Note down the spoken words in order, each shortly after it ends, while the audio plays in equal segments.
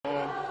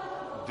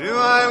Do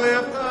I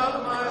lift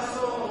up my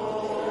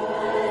soul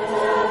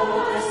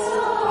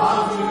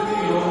unto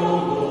thee, O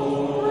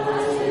Lord?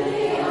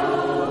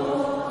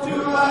 Do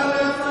I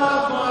lift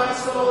up my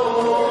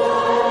soul,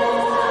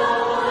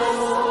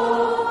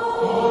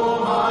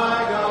 oh my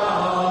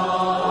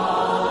God?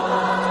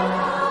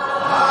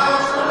 I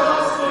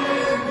trust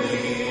in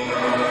thee,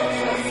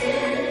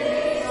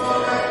 so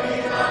let me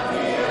not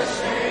be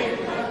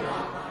ashamed.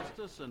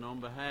 And on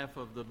behalf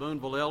of the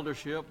Boonville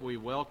Eldership, we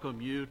welcome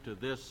you to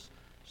this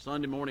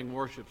Sunday morning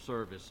worship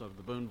service of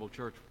the Boonville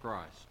Church of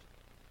Christ.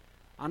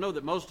 I know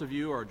that most of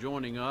you are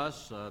joining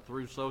us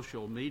through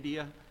social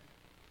media,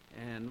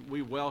 and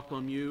we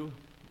welcome you.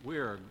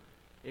 We're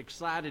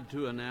excited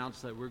to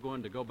announce that we're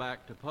going to go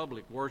back to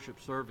public worship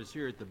service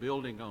here at the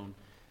building on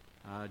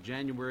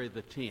January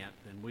the 10th,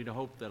 and we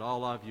hope that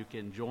all of you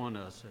can join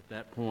us at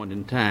that point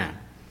in time.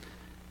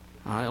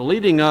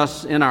 Leading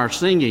us in our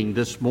singing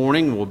this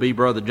morning will be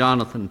Brother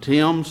Jonathan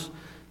Timms.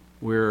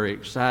 We're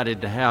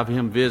excited to have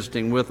him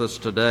visiting with us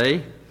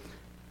today.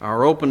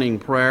 Our opening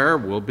prayer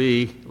will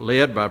be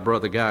led by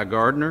Brother Guy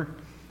Gardner.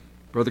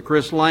 Brother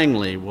Chris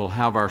Langley will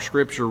have our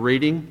scripture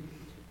reading.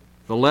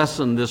 The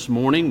lesson this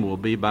morning will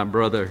be by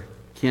Brother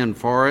Ken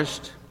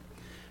Forrest.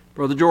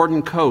 Brother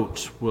Jordan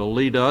Coates will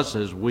lead us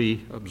as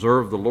we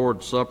observe the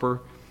Lord's Supper.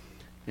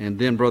 And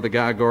then Brother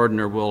Guy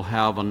Gardner will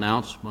have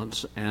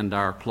announcements and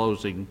our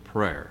closing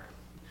prayer.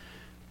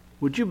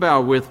 Would you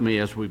bow with me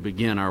as we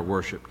begin our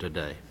worship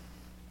today?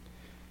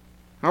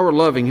 Our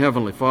loving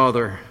Heavenly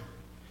Father,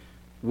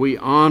 we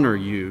honor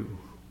you,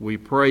 we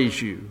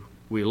praise you,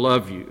 we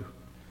love you,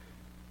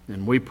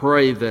 and we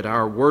pray that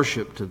our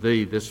worship to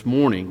thee this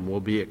morning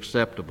will be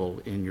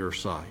acceptable in your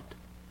sight.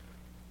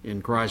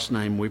 In Christ's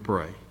name we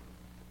pray.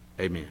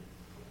 Amen.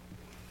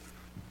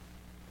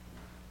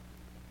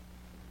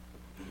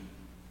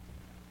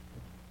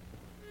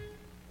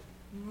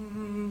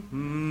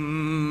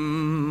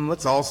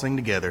 Let's all sing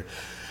together.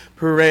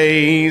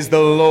 Praise the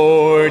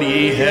Lord,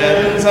 ye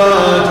heavens,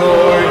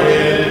 adore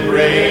him.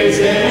 Praise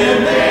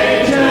him,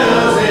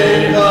 angels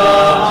in the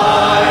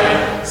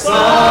high.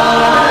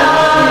 Silence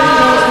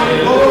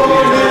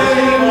before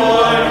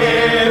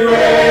him.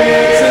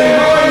 Praise him,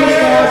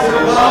 stars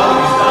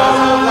above, stars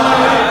of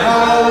light.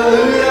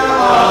 Hallelujah,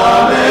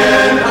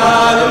 amen.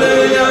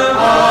 Hallelujah,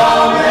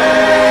 amen.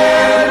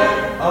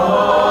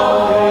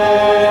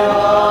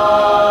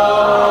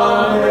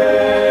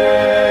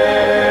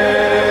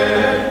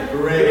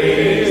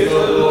 Praise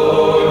the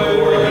Lord,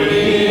 for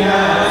he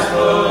has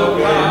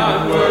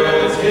spoken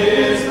words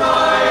his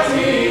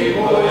mighty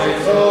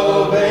voice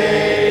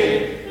obeyed.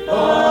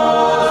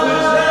 All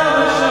which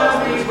never shall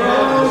be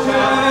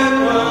broken,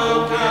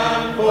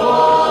 for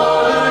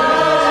the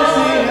gods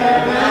he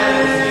hath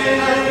made.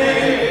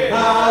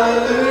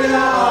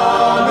 Hallelujah,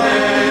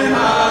 amen.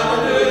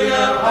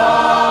 Hallelujah,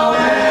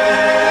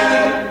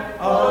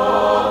 amen.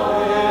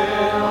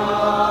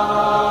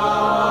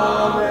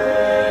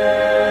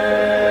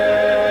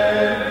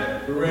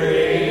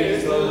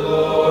 Praise the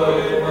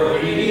Lord, for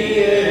he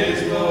is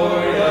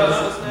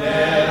glorious.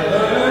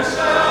 Never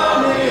shall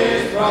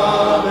his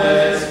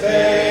promise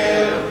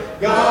fail.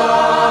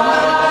 God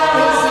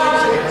is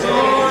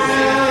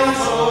victorious.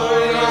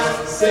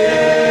 Sin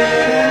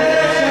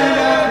and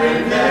every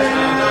pain.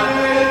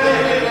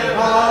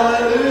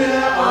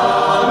 Hallelujah,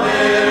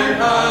 amen.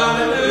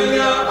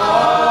 Hallelujah,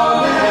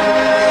 amen.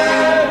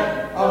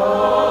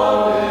 Amen.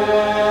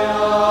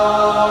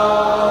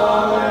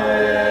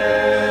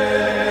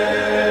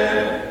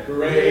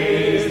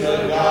 Praise the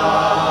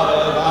God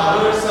of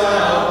our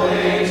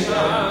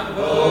salvation.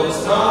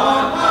 Hosts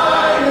on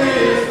high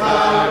his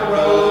power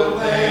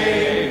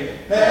proclaim.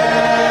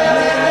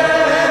 Heaven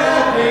and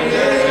all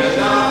creation is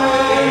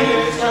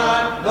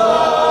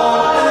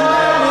Lord, and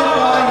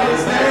magnify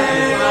his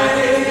name.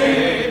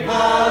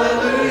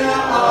 Hallelujah,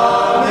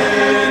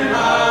 amen.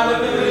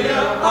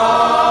 Hallelujah,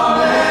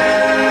 amen.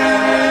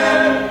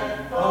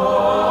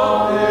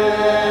 Amen.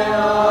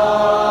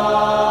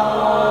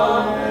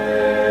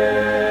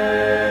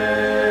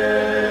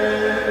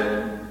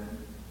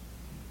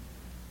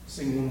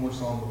 Sing one more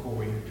song before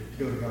we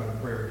go to God in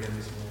prayer again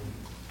this morning.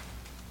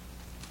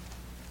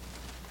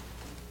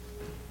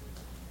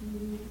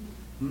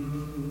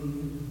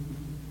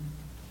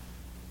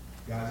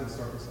 Guys, let's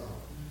start this off.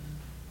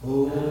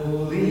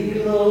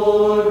 Holy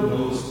Lord,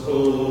 most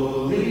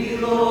holy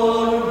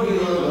Lord, you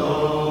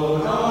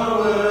alone are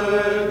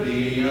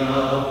worthy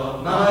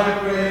of my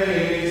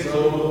praise.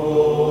 O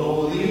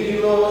holy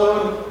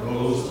Lord,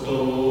 most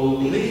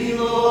holy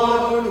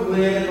Lord,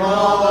 with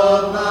all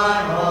of my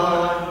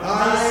heart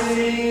I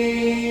sing.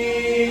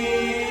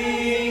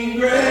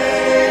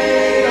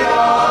 Great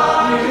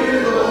are you,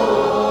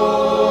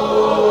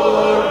 Lord,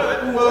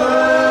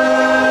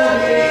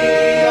 worthy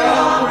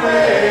of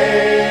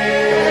praise.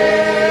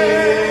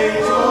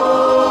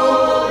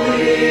 Oh,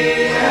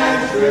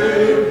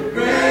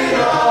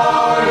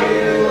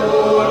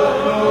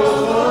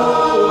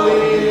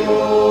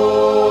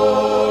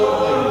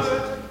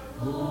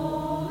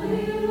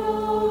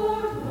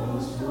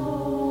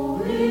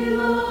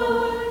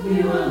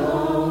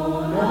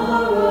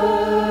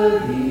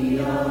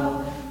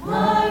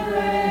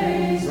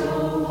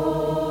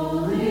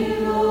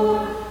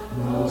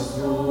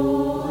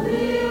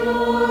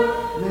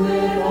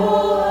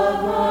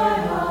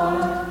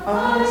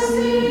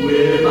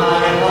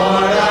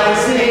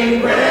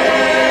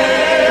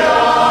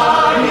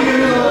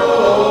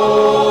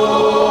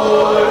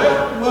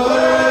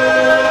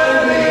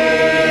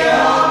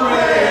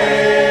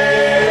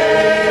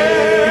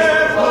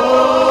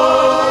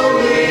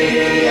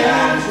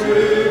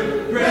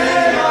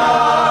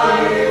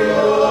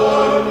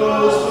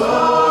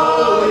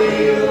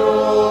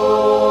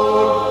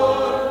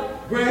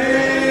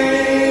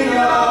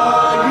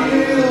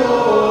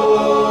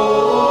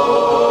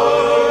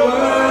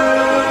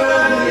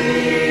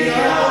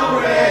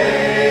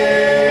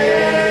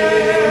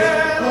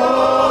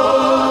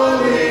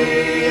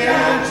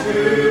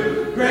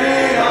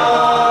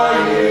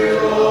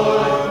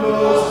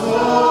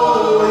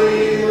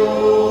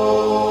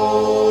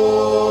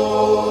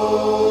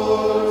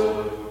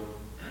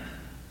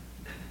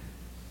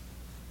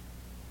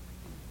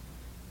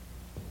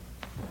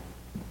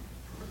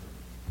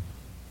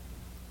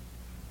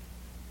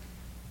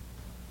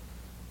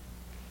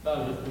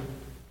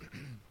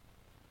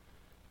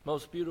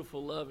 Most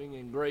beautiful, loving,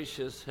 and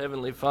gracious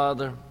Heavenly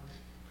Father,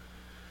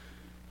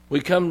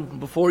 we come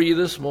before you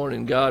this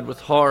morning, God, with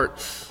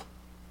hearts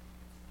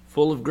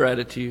full of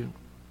gratitude.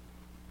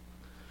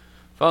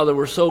 Father,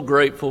 we're so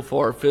grateful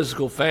for our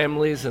physical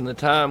families and the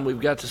time we've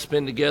got to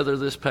spend together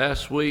this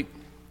past week.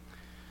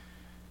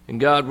 And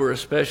God, we're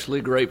especially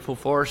grateful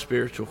for our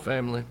spiritual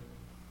family.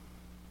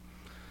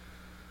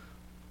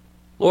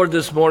 Lord,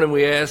 this morning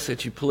we ask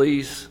that you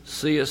please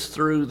see us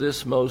through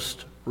this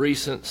most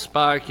recent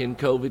spike in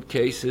COVID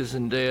cases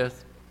and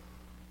death.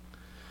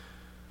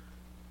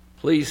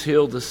 Please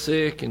heal the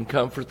sick and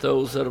comfort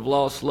those that have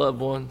lost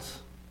loved ones.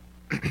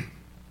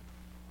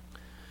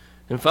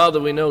 And Father,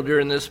 we know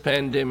during this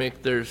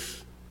pandemic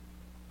there's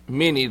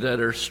many that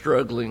are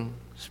struggling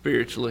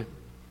spiritually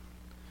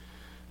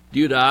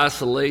due to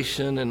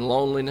isolation and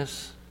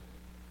loneliness.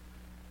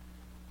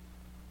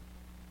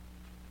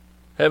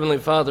 Heavenly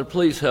Father,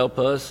 please help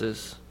us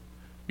as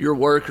your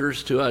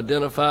workers to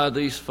identify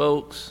these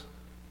folks,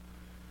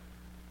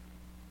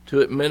 to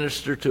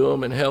administer to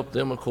them and help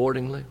them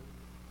accordingly.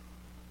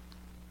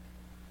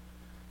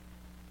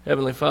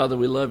 Heavenly Father,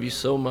 we love you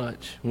so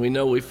much. We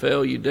know we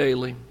fail you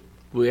daily.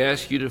 We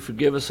ask you to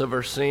forgive us of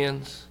our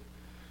sins.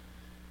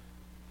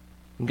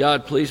 And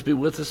God, please be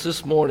with us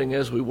this morning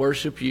as we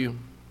worship you.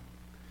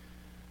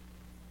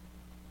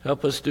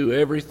 Help us do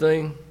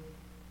everything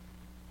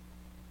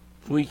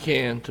we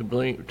can to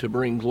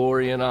bring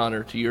glory and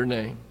honor to your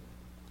name.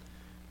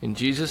 In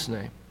Jesus'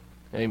 name,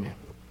 amen.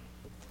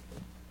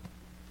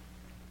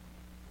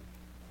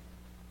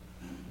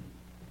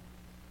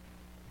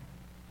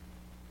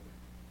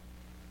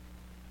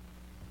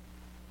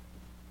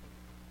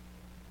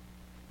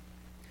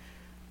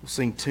 We'll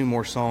sing two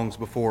more songs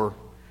before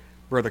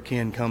Brother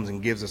Ken comes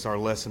and gives us our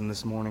lesson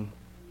this morning.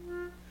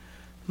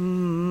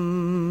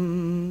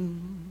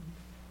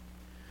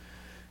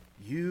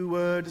 You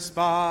were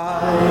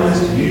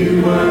despised,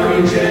 you were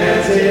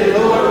rejected,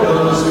 Lord,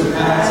 those who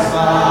passed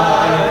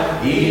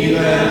by, even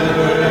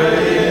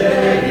averted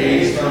their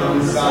gaze from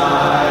the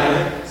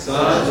side.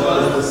 Such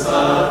was the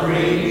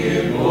suffering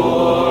you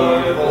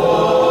bore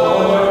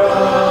for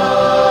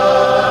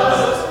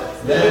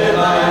us. Led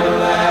by the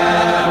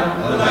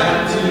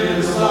Lamb to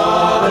the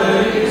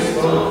slaughter, you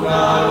spoke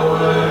not a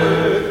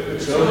word, but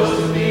chose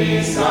to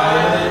be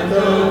silent,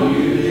 though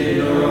you did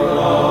no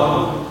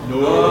wrong,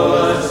 nor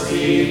was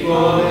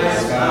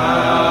deceitfulness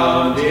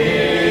found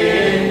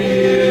in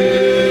you.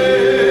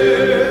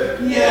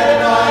 Yet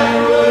by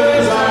your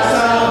words our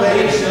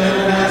salvation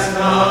has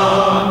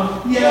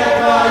come, yet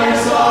by your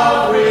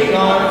suffering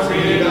our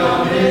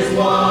freedom is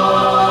won.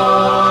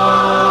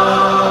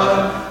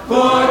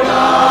 For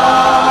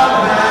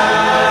God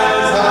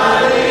has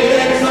highly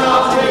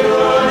exalted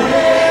your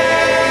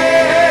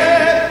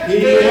name,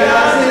 He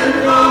has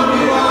enthroned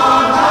you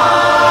on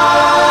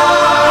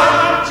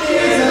high,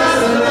 Jesus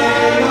the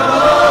name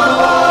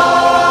above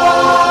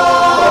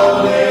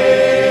all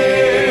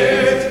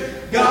names.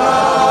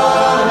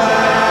 God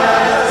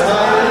has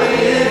highly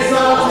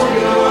exalted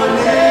your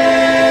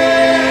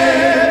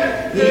name,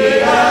 He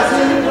has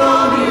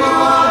enthroned you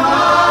on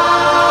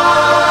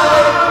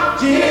high,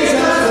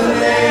 Jesus the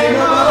name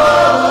above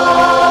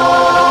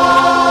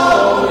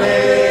all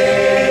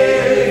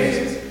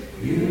names.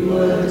 You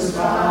were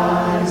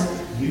despised,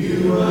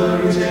 you were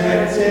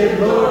rejected,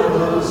 Lord,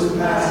 those who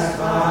passed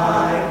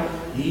by,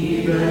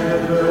 even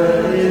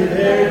averted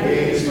their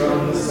gaze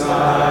from the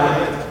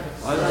side.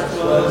 Such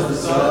was the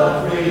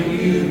suffering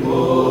you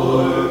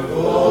bore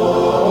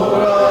for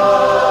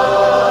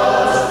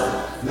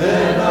us.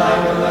 Led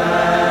like a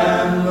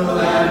lamb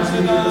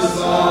to the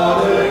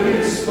slaughter,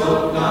 you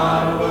spoke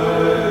not a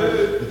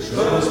word, but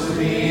chose to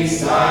be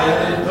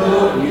silent,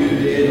 though you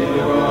did no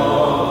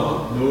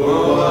wrong,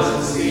 nor was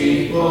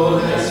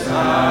deceitfulness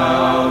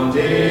found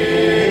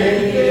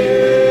in you.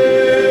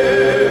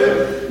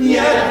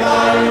 Yet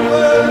by your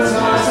words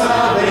our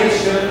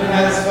salvation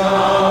has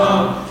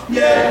come,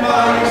 yet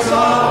by your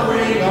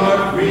suffering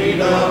our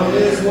freedom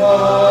is won.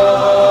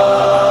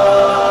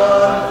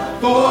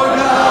 For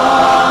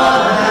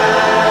God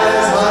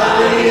has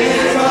highly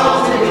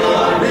exalted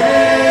your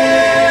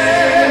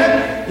name,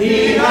 He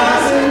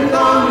has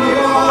enthroned you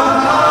on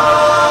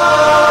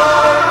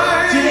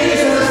high,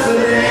 Jesus the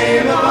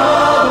name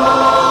above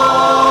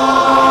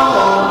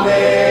all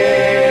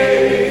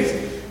names.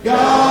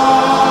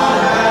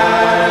 God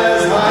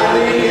has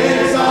highly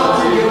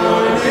exalted your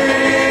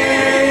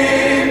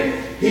name,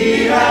 He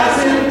has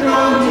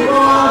enthroned you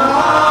on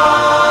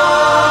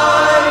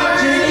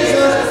high,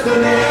 Jesus the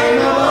name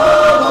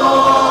above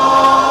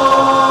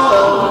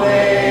all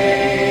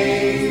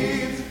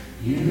names.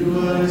 You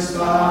were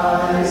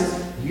despised,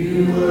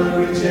 you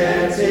were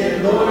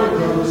rejected, Lord,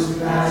 those who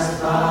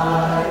passed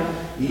by,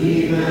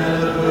 even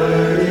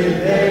averted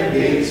their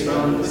gaze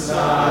from the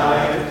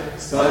side.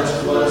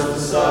 Such was the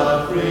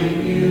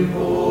suffering you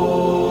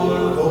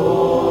bore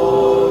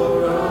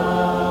for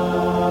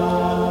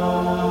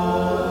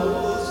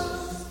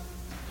us.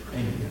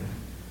 Amen.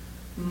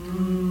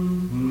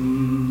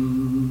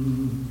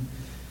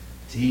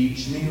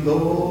 Teach me,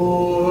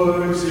 Lord,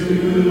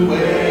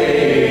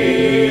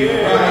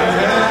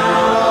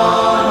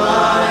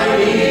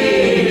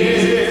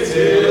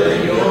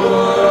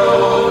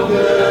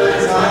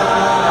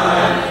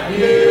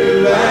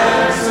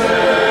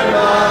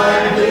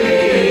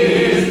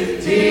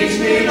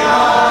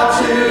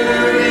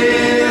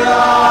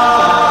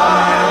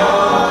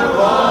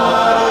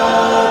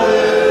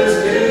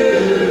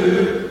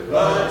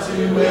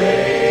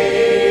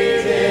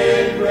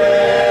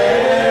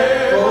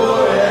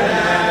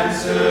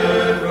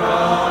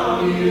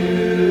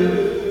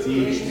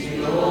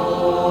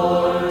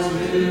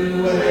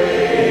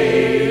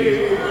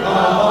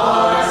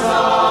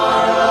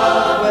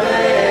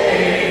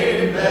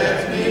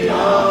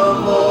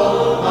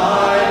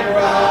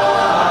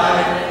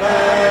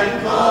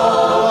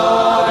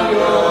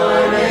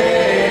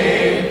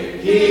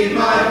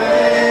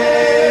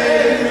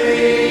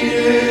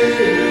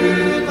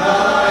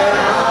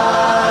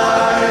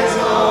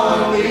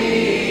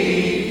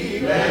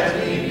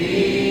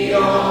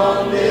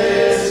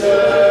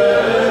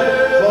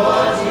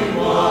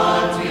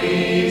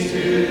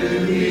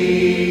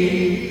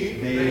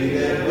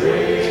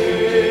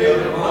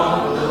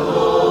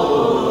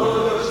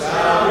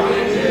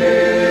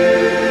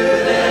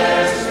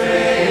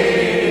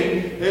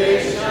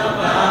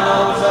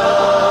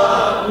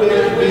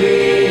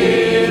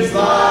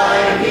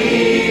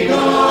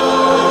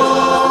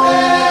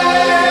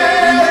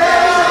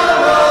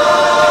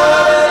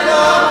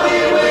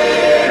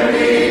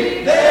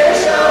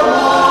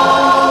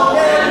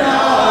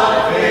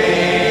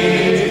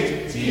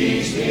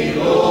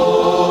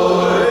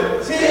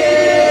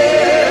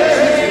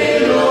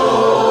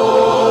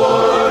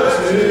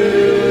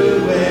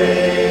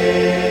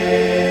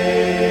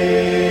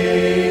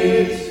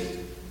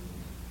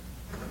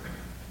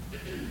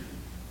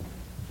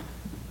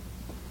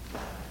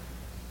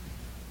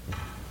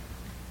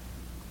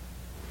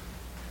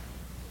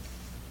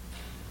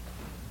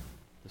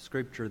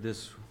 Scripture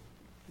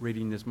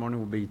reading this morning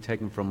will be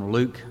taken from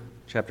Luke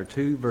chapter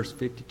 2, verse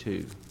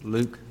 52.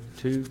 Luke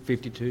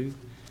 2:52,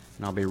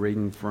 and I'll be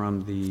reading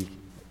from the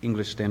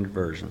English Standard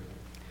Version.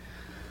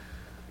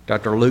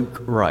 Dr.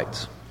 Luke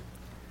writes,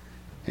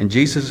 "And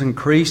Jesus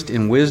increased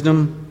in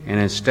wisdom and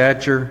in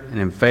stature and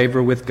in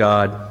favor with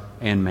God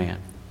and man."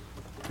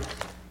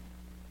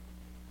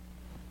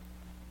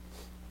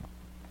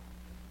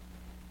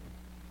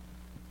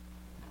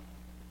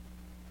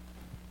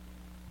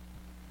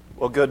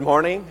 Well, good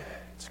morning.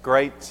 It's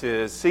great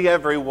to see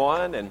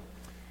everyone. And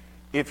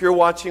if you're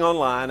watching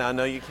online, I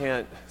know you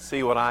can't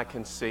see what I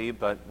can see,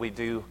 but we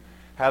do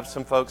have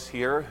some folks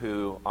here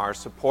who are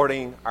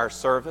supporting our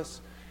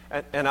service.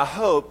 And I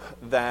hope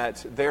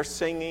that their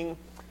singing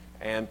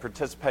and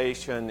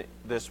participation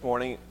this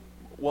morning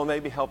will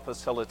maybe help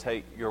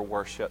facilitate your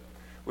worship.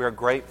 We are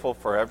grateful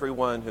for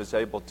everyone who's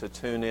able to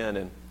tune in.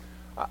 And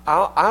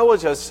I will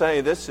just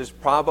say this is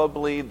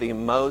probably the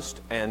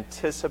most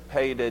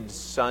anticipated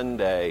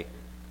Sunday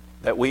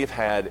that we've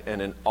had in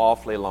an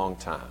awfully long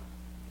time.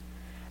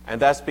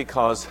 And that's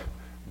because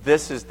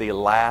this is the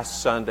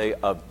last Sunday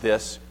of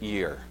this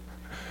year.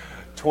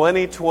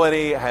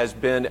 2020 has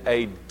been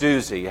a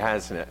doozy,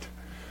 hasn't it?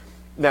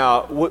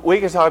 Now,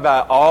 we can talk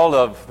about all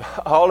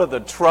of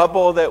the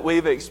trouble that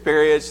we've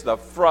experienced, the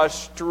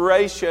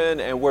frustration,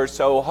 and we're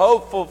so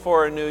hopeful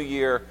for a new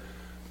year.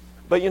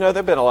 But, there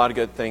have been a lot of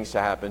good things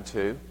to happen,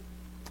 too.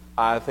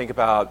 I think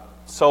about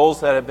souls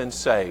that have been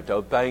saved,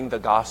 obeying the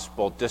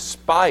gospel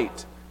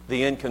despite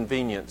the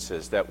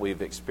inconveniences that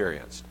we've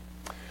experienced.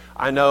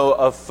 I know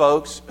of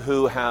folks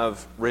who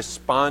have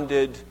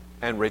responded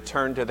and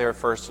returned to their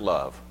first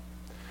love.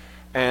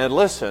 And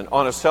listen,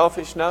 on a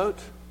selfish note,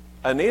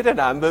 Anita and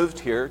I moved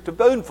here to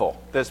Boonville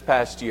this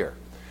past year.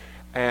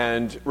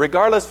 And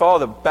regardless of all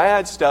the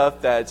bad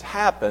stuff that's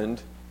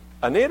happened,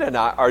 Anita and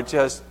I are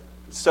just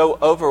so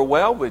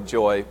overwhelmed with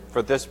joy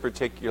for this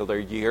particular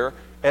year,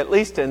 at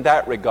least in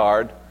that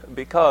regard,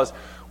 because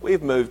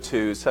we've moved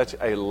to such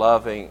a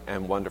loving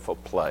and wonderful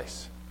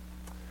place.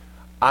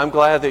 I'm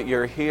glad that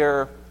you're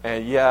here,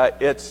 and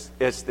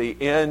it's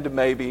the end,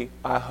 maybe,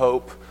 I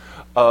hope,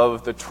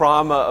 of the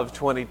trauma of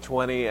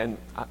 2020. And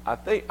I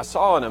think I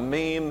saw in a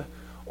meme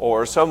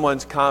or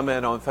someone's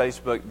comment on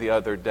Facebook the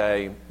other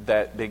day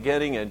that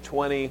beginning in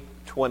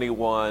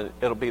 2021,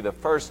 it'll be the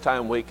first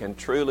time we can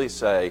truly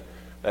say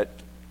that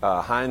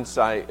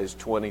hindsight is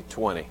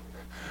 2020.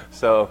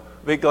 So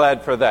be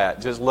glad for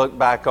that. Just look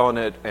back on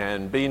it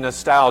and be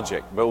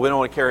nostalgic. But we don't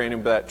want to carry any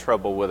of that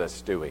trouble with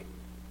us, do we?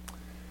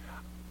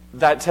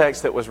 That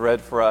text that was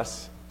read for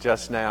us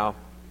just now,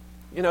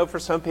 for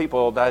some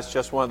people, that's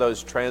just one of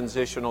those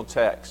transitional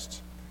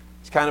texts.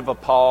 It's kind of a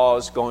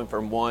pause going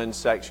from one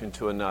section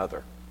to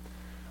another.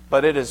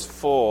 But it is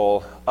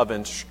full of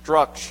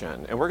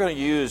instruction. And we're going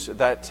to use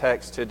that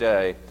text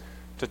today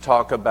to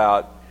talk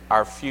about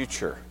our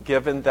future.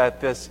 Given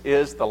that this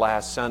is the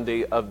last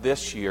Sunday of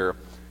this year,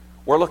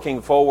 we're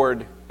looking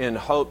forward in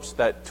hopes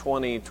that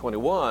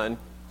 2021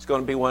 is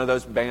going to be one of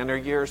those banner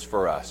years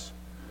for us.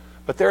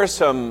 But there are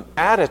some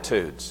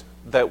attitudes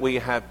that we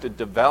have to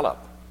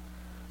develop,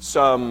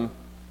 some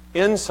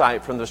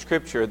insight from the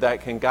Scripture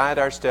that can guide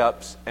our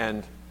steps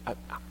and,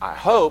 I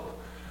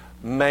hope,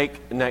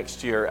 make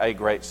next year a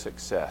great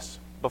success.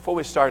 Before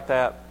we start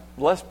that,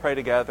 let's pray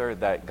together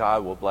that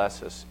God will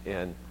bless us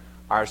in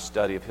our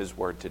study of His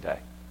Word today.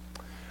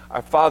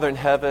 Our Father in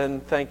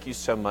heaven, thank you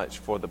so much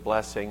for the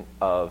blessing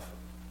of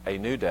a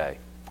new day.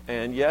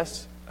 And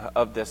yes,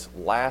 of this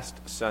last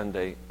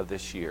Sunday of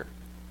this year.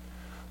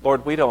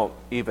 Lord, we don't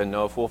even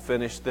know if we'll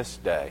finish this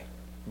day,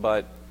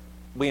 but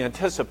we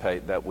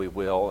anticipate that we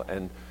will,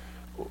 and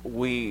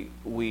we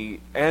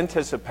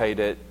anticipate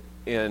it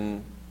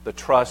in the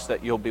trust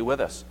that you'll be with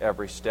us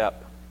every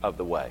step of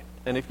the way.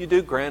 And if you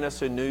do grant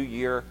us a new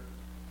year,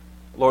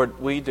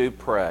 Lord, we do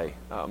pray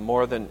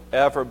more than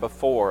ever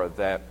before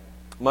that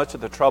much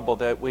of the trouble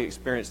that we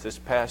experienced this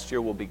past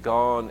year will be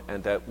gone,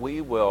 and that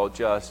we will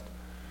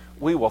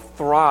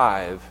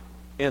thrive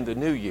in the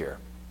new year.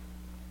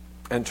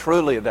 And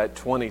truly that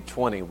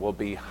 2020 will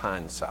be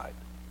hindsight.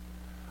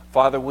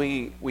 Father,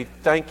 we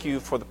thank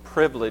you for the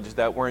privilege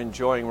that we're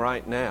enjoying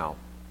right now.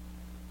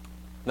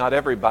 Not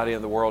everybody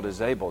in the world is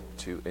able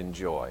to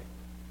enjoy,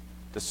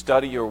 to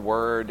study your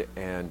word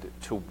and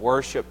to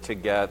worship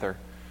together.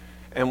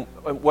 And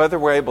whether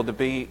we're able to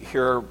be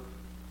here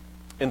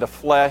in the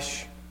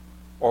flesh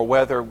or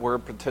whether we're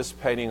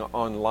participating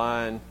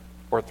online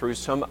or through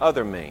some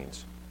other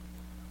means,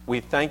 we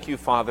thank you,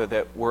 Father,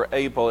 that we're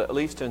able, at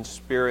least in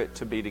spirit,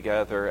 to be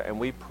together. And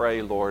we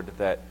pray, Lord,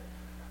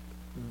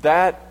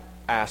 that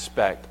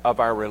aspect of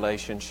our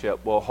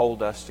relationship will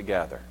hold us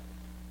together.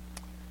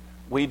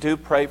 We do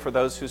pray for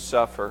those who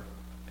suffer,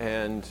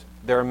 and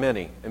there are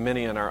many, and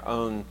many in our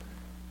own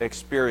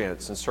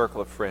experience and circle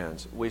of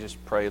friends. We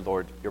just pray,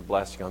 Lord, your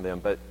blessing on them.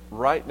 But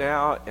right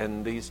now,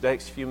 in these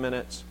next few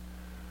minutes,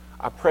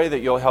 I pray that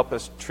you'll help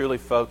us truly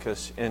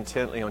focus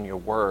intently on your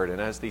word.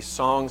 And as these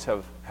songs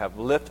have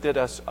lifted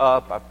us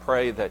up, I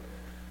pray that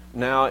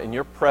now in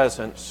your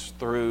presence,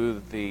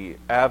 through the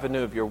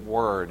avenue of your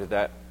word,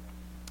 that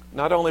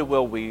not only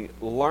will we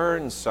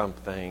learn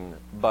something,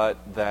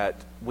 but that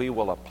we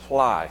will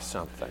apply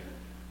something.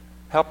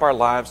 Help our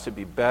lives to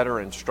be better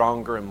and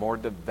stronger and more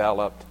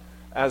developed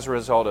as a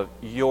result of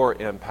your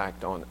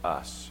impact on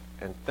us.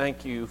 And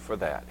thank you for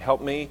that.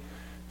 Help me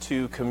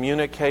to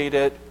communicate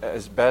it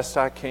as best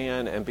I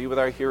can and be with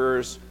our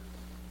hearers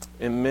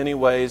in many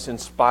ways in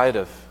spite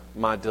of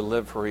my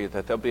delivery,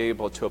 that they'll be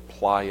able to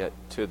apply it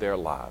to their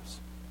lives.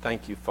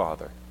 Thank you,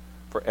 Father,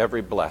 for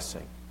every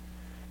blessing.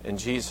 In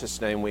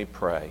Jesus' name we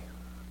pray.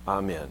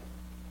 Amen.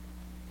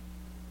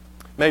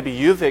 Maybe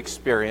you've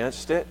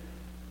experienced it,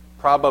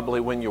 probably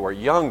when you were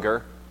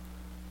younger,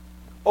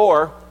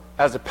 or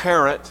as a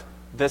parent,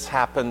 this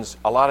happens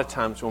a lot of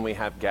times when we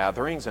have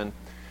gatherings, and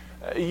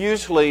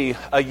usually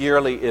a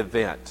yearly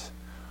event,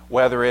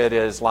 whether it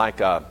is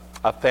like a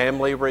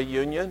family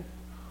reunion,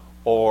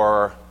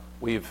 or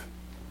we've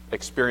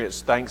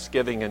experienced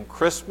Thanksgiving and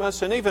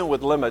Christmas, and even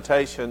with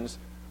limitations,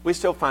 we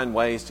still find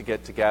ways to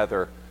get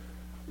together,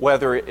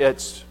 whether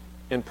it's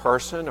in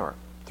person or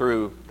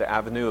through the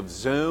avenue of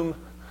Zoom.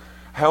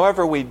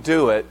 However we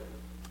do it,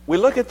 we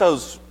look at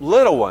those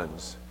little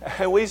ones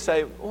and we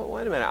say, well,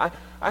 wait a minute,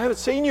 I haven't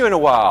seen you in a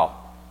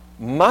while.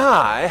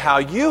 My, how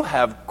you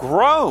have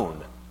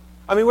grown.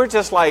 I mean, we're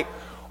just like,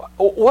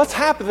 what's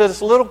happened to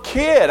this little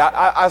kid?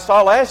 I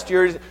saw last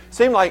year, it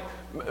seemed like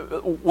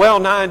well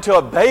nigh into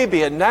a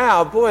baby, and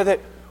now, boy,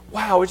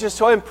 we're just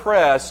so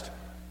impressed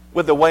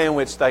with the way in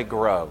which they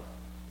grow.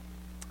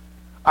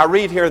 I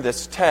read here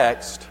this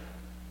text,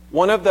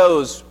 one of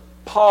those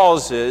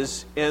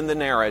pauses in the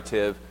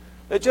narrative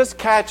that just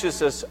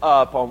catches us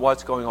up on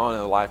what's going on in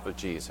the life of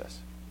Jesus.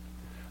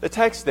 The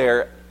text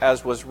there,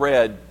 as was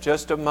read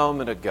just a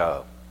moment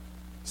ago,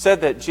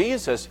 said that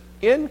Jesus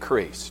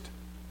increased.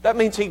 That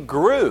means he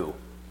grew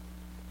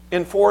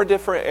in 4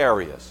 different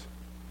areas.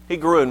 He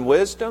grew in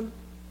wisdom,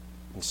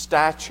 in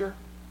stature,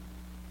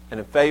 and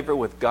in favor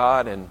with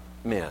God and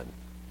men.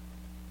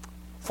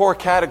 4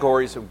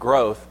 categories of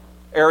growth,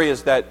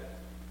 areas that,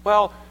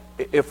 well,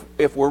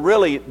 if we're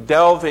really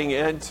delving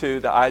into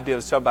the idea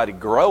of somebody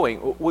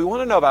growing, we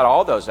want to know about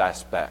all those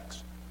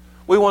aspects.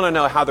 We want to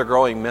know how they're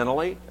growing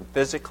mentally, and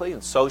physically,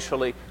 and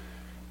socially,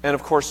 and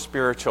of course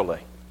spiritually.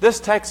 This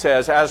text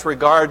says, as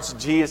regards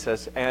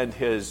Jesus and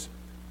his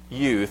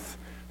youth,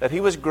 that he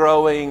was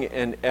growing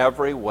in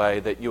every way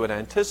that you would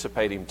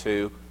anticipate him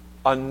to,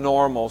 a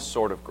normal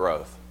sort of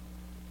growth.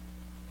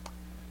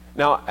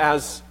 Now,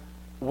 as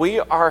we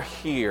are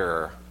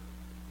here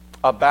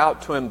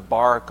about to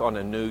embark on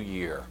a new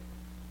year,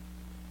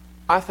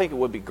 I think it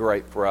would be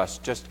great for us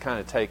just to kind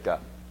of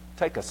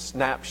take a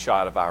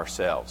snapshot of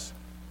ourselves.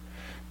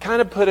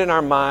 Kind of put in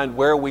our mind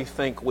where we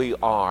think we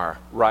are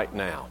right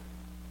now.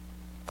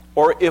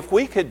 Or if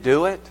we could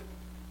do it,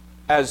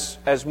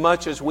 as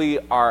much as we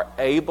are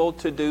able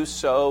to do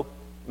so,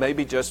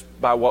 maybe just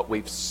by what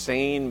we've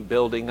seen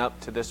building up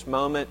to this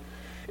moment,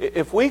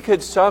 if we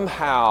could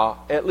somehow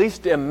at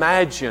least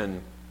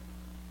imagine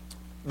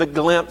the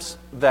glimpse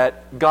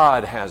that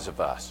God has of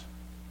us.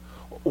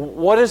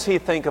 What does he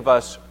think of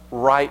us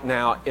right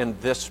now in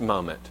this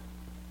moment?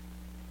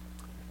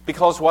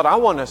 Because what I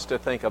want us to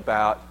think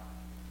about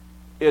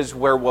is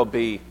where we'll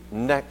be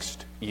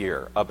next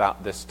year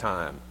about this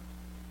time,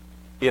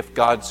 if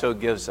God so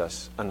gives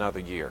us another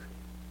year.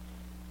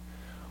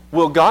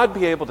 Will God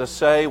be able to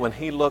say when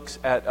he looks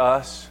at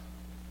us,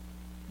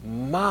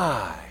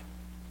 my,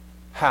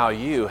 how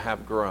you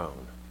have grown?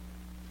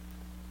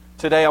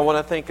 Today I want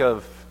to think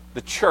of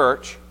the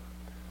church,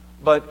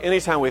 but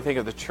anytime we think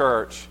of the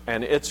church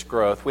and its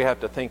growth, we have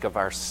to think of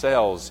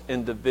ourselves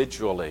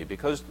individually,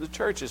 because the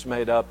church is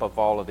made up of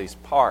all of these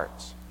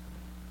parts.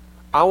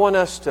 I want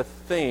us to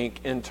think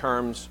in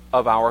terms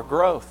of our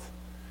growth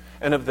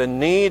and of the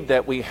need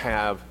that we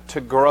have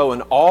to grow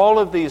in all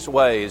of these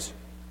ways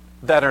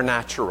that are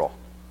natural,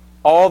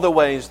 all the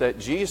ways that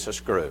Jesus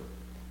grew.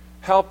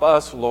 Help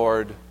us,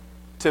 Lord,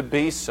 to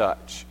be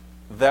such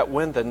that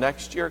when the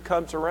next year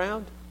comes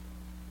around,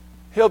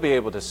 he'll be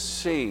able to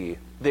see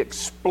the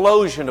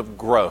explosion of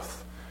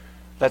growth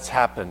that's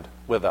happened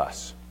with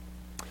us.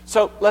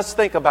 So let's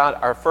think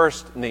about our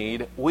first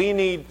need. We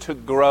need to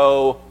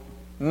grow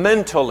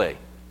mentally. It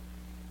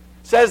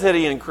says that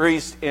he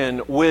increased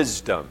in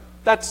wisdom.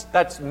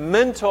 That's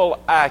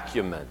mental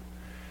acumen.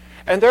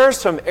 And there are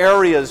some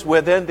areas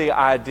within the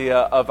idea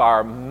of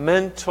our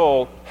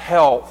mental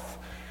health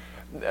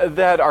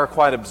that are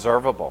quite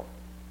observable.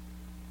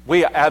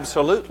 We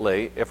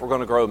absolutely, if we're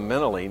going to grow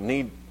mentally,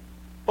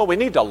 we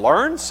need to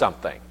learn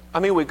something. I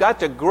mean, we've got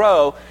to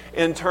grow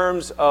in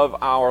terms of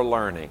our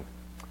learning.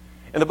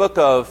 In the book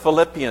of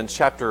Philippians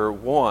chapter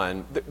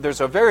 1,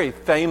 there's a very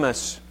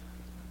famous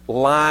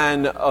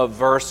line of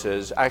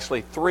verses,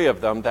 actually 3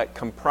 of them, that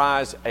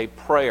comprise a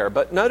prayer.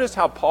 But notice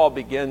how Paul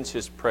begins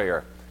his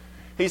prayer.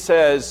 He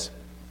says,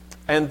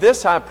 "And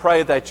this I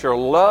pray, that your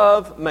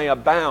love may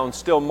abound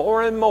still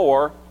more and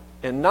more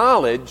in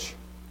knowledge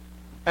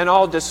and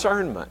all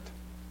discernment."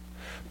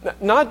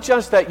 Not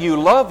just that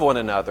you love one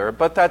another,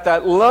 but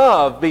that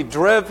love be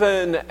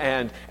driven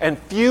and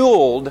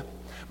fueled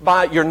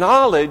by your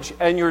knowledge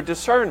and your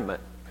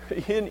discernment.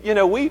 You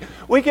know, we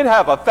can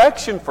have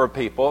affection for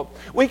people.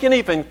 We can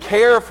even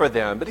care for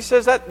them. But he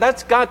says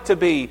that's got to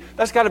be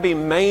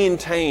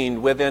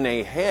maintained within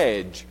a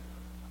hedge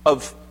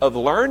of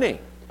learning,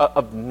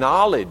 of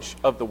knowledge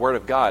of the Word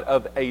of God,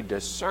 of a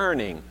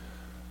discerning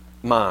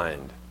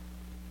mind.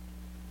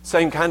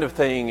 Same kind of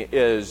thing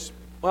is,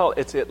 well,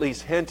 it's at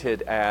least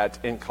hinted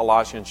at in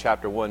Colossians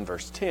chapter 1,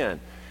 verse 10.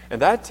 In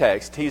that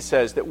text, he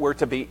says that we're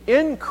to be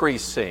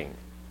increasing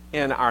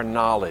in our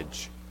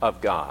knowledge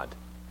of God.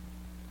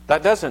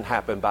 That doesn't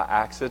happen by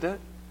accident.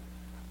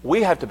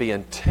 We have to be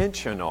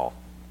intentional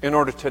in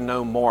order to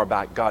know more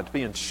about God, to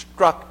be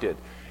instructed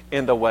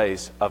in the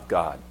ways of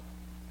God.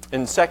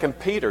 In 2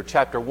 Peter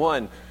chapter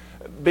 1,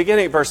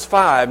 beginning at verse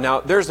 5,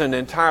 now there's an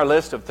entire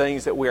list of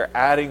things that we're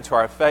adding to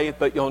our faith,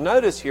 but you'll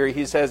notice here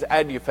he says,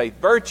 add to your faith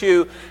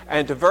virtue,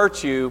 and to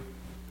virtue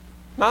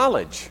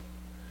knowledge.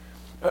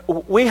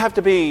 We have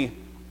to be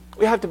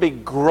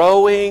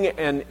growing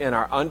in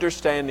our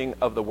understanding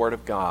of the Word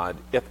of God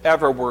if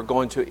ever we're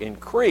going to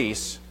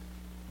increase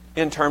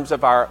in terms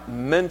of our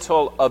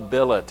mental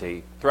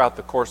ability throughout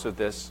the course of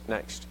this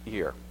next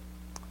year.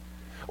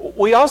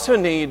 We also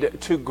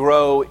need to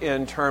grow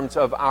in terms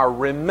of our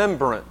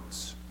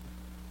remembrance.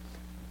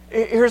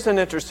 Here's an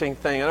interesting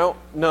thing. I don't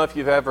know if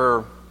you've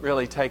ever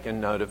really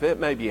taken note of it.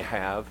 Maybe you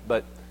have.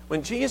 But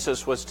when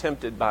Jesus was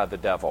tempted by the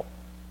devil,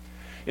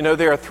 you know,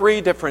 there are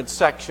 3 different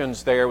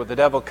sections there where the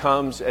devil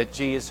comes at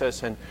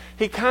Jesus, and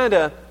the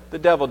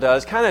devil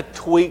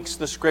tweaks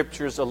the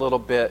Scriptures a little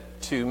bit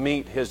to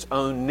meet his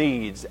own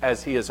needs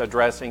as he is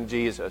addressing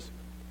Jesus.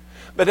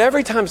 But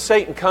every time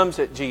Satan comes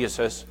at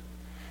Jesus,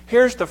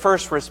 here's the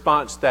first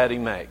response that he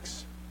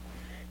makes.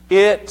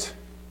 It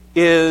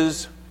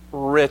is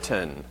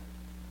written.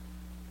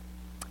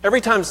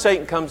 Every time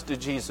Satan comes to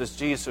Jesus,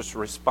 Jesus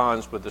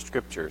responds with the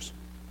Scriptures.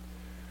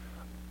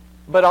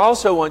 But I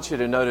also want you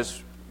to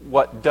notice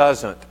what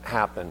doesn't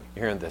happen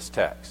here in this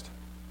text.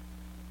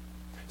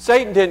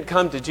 Satan didn't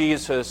come to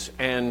Jesus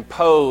and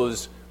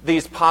pose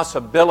these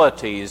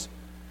possibilities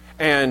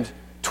and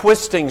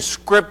twisting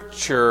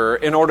Scripture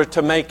in order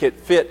to make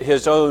it fit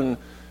his own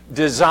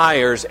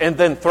desires and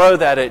then throw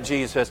that at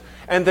Jesus.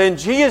 And then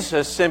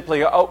Jesus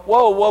simply,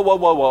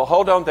 whoa,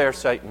 hold on there,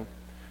 Satan.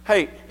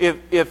 Hey,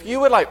 if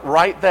you would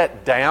write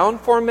that down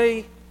for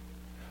me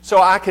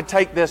so I could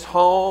take this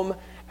home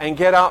and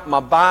get out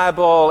my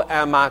Bible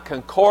and my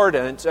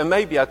concordance and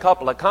maybe a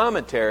couple of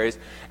commentaries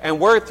and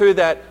work through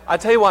that. I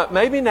tell you what,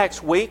 maybe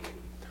next week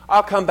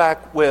I'll come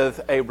back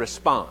with a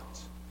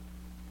response.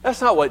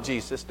 That's not what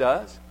Jesus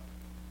does.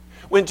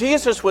 When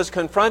Jesus was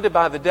confronted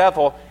by the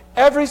devil,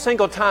 every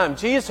single time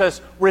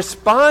Jesus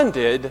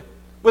responded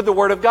with the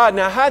Word of God.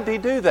 Now, how did he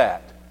do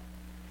that?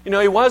 You know,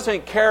 he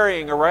wasn't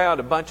carrying around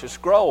a bunch of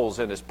scrolls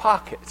in his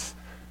pockets.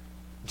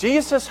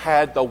 Jesus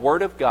had the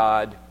Word of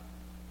God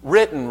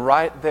written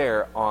right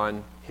there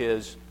on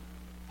his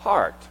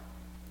heart.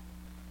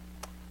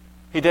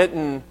 He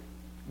didn't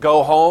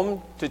go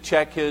home to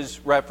check his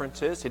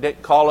references. He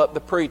didn't call up the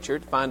preacher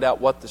to find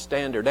out what the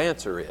standard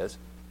answer is.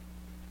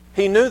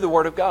 He knew the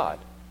Word of God.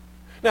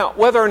 Now,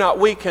 whether or not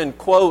we can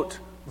quote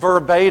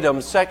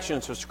verbatim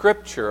sections of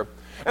Scripture,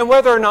 and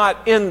whether or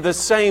not in the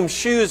same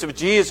shoes of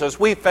Jesus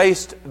we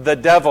faced the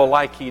devil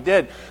like he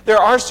did, there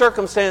are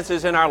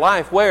circumstances in our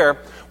life where,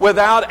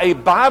 without a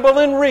Bible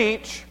in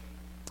reach,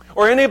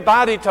 or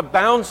anybody to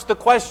bounce the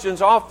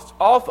questions off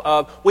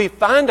of, we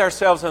find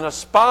ourselves in a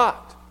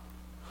spot,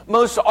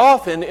 most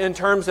often in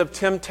terms of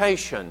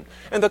temptation.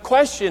 And the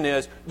question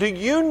is, do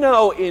you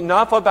know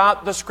enough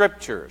about the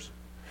Scriptures?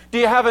 Do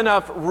you have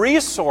enough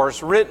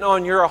resource written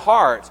on your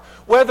heart,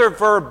 whether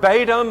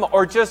verbatim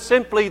or just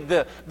simply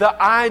the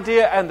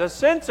idea and the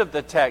sense of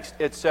the text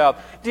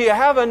itself? Do you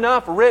have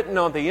enough written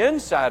on the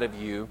inside of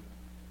you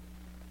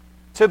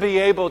to be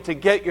able to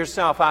get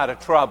yourself out of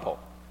trouble?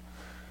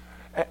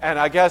 And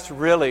I guess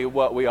really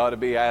what we ought to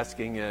be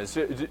asking is,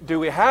 do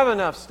we have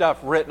enough stuff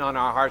written on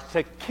our hearts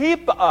to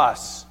keep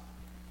us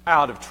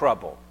out of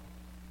trouble?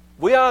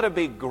 We ought to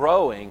be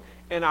growing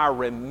in our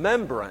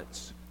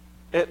remembrance,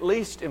 at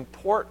least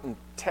important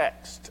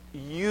texts,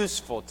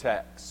 useful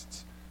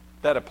texts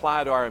that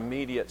apply to our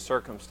immediate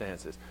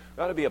circumstances.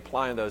 We ought to be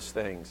applying those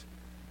things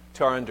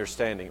to our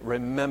understanding,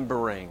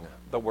 remembering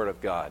the Word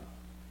of God.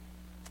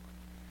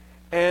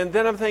 And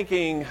then I'm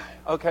thinking,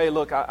 okay,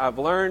 look, I've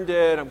learned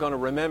it. I'm going to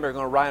remember. I'm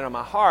going to write it on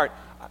my heart.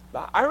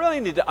 I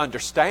really need to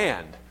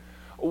understand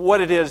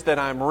what it is that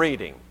I'm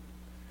reading.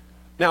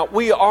 Now,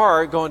 we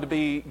are going to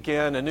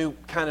begin a new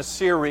kind of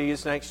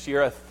series next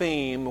year, a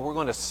theme. We're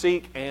going to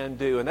seek and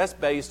do. And that's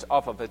based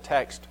off of a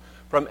text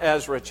from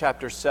Ezra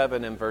chapter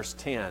 7 and verse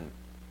 10.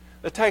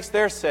 The text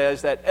there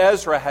says that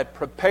Ezra had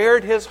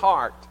prepared his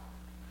heart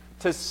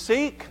to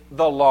seek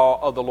the law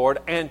of the Lord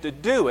and to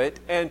do it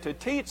and to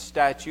teach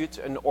statutes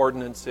and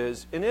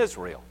ordinances in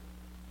Israel.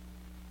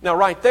 Now,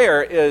 right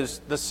there is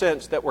the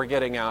sense that we're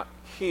getting out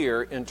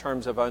here in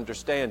terms of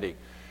understanding.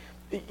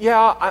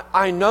 Yeah,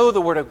 I know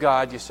the Word of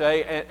God, you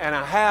say, and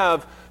I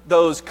have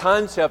those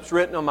concepts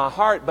written on my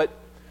heart, but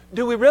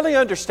do we really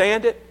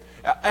understand it?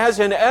 As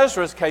in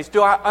Ezra's case,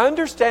 do I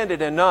understand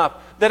it enough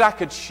that I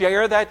could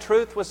share that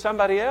truth with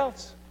somebody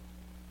else?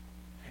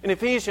 In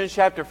Ephesians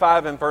chapter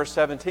 5 and verse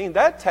 17,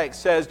 that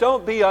text says,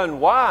 don't be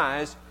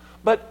unwise,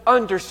 but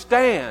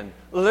understand.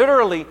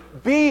 Literally,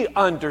 be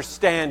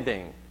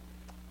understanding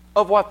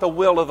of what the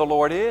will of the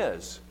Lord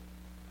is.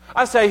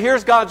 I say,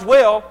 here's God's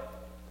will,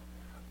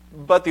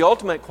 but the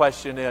ultimate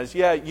question is,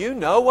 yeah, you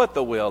know what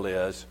the will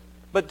is,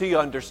 but do you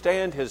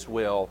understand His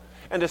will?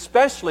 And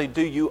especially,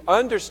 do you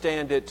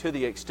understand it to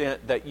the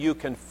extent that you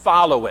can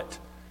follow it?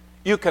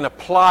 You can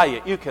apply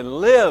it. You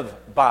can live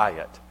by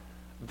it.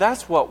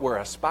 That's what we're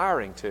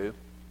aspiring to.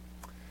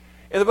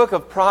 In the book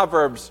of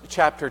Proverbs,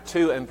 chapter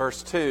 2 and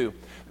verse 2,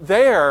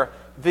 there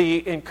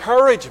the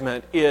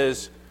encouragement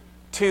is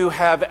to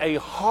have a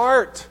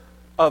heart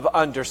of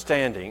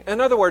understanding. In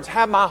other words,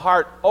 have my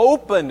heart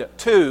open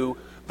to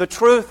the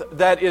truth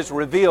that is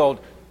revealed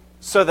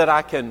so that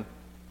I can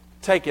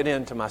take it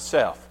into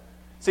myself.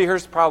 See,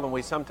 here's the problem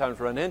we sometimes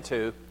run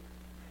into.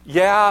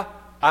 Yeah,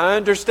 I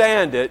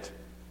understand it,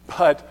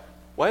 but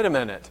wait a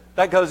minute.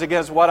 That goes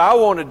against what I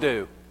want to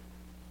do.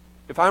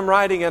 If I'm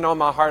writing it on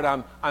my heart,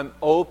 I'm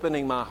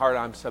opening my heart,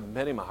 I'm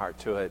submitting my heart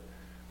to it,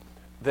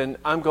 then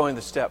I'm going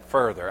the step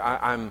further.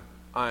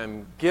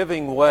 I'm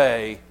giving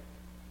way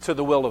to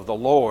the will of the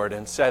Lord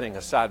and setting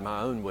aside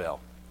my own will.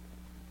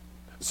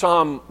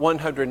 Psalm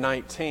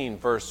 119,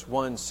 verse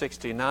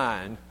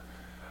 169,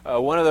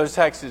 one of those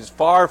texts is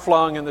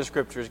far-flung in the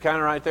Scriptures, kind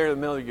of right there in the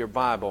middle of your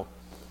Bible.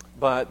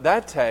 But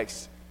that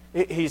text,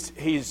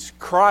 he's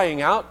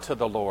crying out to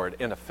the Lord,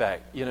 in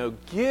effect. You know,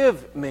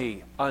 give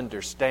me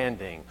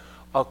understanding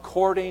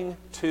according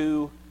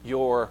to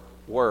your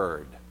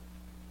word.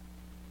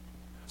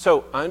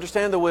 So, I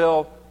understand the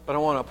will, but I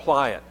want to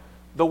apply it.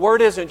 The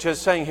word isn't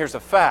just saying, here's a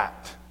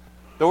fact.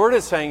 The word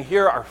is saying,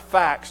 here are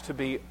facts to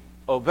be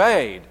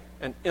obeyed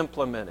and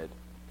implemented.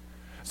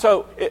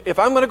 So, if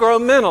I'm going to grow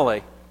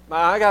mentally,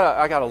 I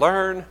got to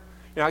learn,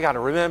 I got to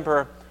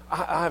remember,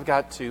 I've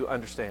got to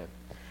understand.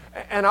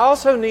 And I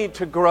also need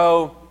to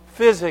grow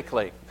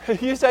physically.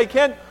 You say,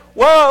 Ken,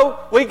 whoa,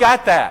 we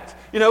got that.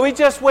 We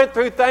just went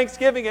through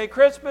Thanksgiving and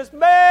Christmas.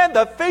 Man,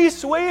 the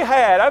feasts we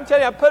had, I'm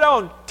telling you, I put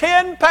on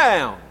 10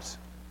 pounds.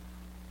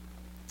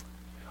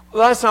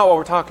 Well, that's not what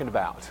we're talking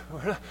about.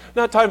 We're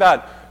not talking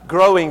about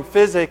growing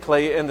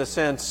physically in the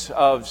sense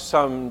of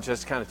some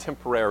just kind of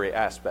temporary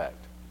aspect.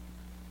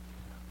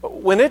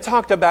 When it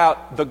talked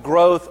about the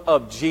growth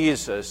of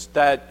Jesus,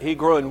 that He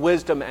grew in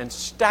wisdom and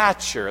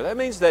stature, that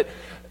means that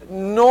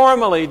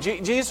normally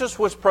Jesus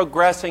was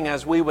progressing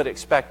as we would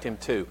expect Him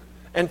to.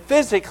 And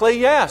physically,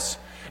 yes.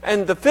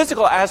 And the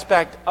physical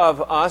aspect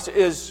of us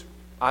is,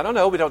 I don't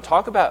know, we don't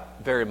talk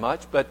about very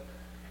much, but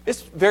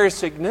it's very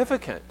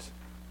significant.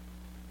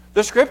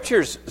 The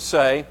Scriptures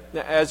say,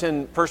 as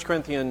in 1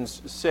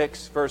 Corinthians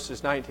 6,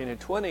 verses 19 and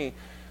 20,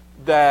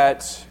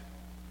 that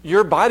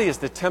your body is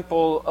the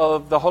temple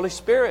of the Holy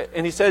Spirit.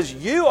 And He says,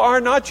 you are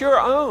not your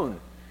own.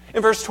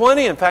 In verse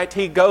 20, in fact,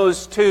 He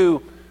goes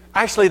to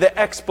actually the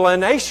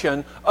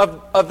explanation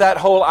of that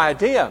whole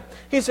idea.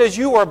 He says,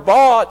 you are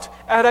bought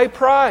at a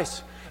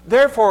price.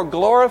 Therefore,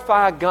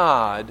 glorify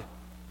God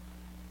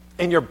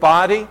in your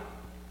body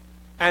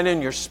and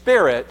in your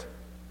spirit,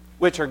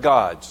 which are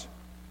God's.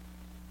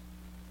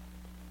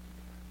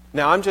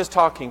 Now, I'm just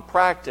talking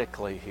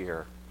practically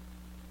here.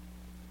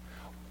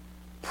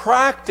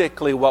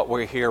 Practically what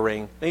we're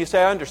hearing, and you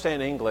say, I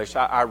understand English.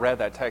 I read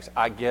that text.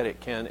 I get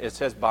it, Ken. It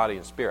says body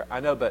and spirit.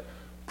 I know, but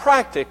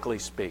practically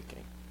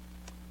speaking,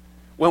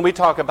 when we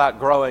talk about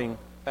growing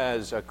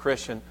as a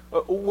Christian,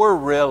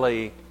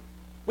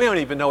 we don't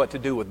even know what to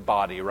do with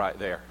body right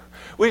there.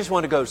 We just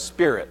want to go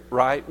spirit,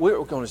 right?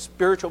 We're going to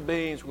spiritual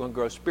beings. We're going to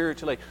grow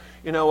spiritually.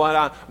 You know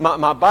what?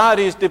 My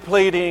body's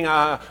depleting.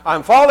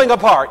 I'm falling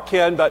apart,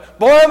 Ken, but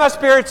boy, my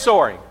spirit's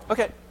soaring.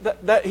 Okay,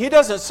 He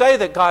doesn't say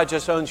that God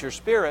just owns your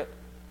spirit.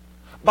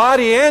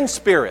 Body and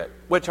spirit,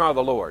 which are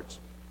the Lord's.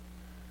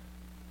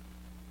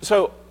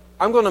 So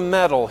I'm going to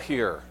meddle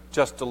here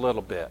just a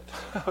little bit,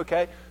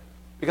 okay?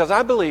 Because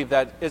I believe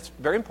that it's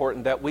very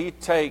important that we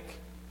take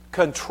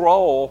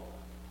control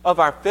of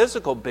our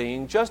physical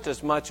being just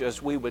as much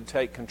as we would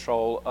take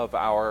control of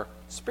our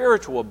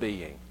spiritual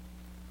being.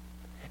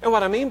 And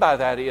what I mean by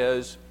that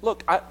is,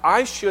 look,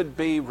 I should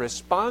be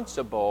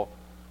responsible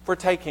for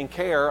taking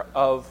care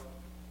of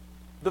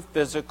the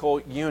physical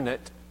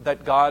unit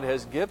that God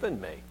has given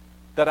me,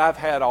 that I've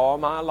had all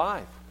my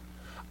life.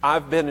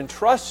 I've been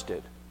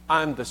entrusted.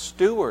 I'm the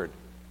steward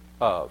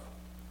of.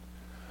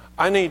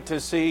 I need to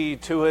see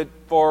to it,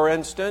 for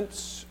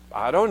instance,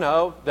 I don't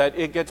know, that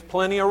it gets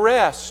plenty of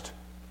rest.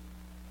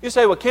 You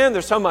say, well, Ken,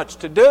 there's so much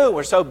to do.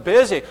 We're so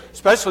busy,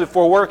 especially if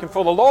we're working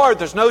for the Lord.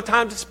 There's no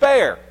time to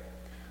spare.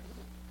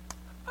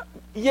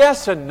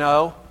 Yes and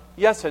no.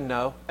 Yes and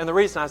no. And the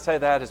reason I say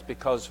that is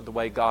because of the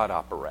way God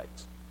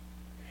operates.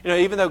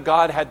 Even though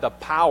God had the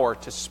power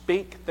to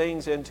speak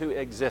things into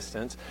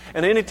existence,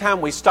 and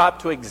anytime we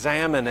stop to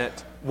examine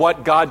it,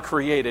 what God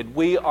created,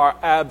 we are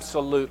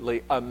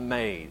absolutely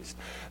amazed.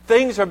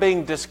 Things are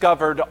being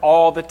discovered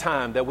all the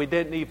time that we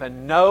didn't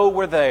even know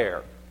were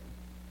there.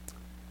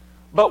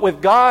 But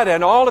with God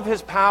and all of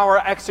His power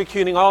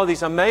executing all of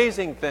these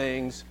amazing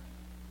things,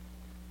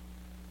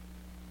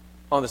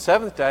 on the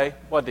seventh day,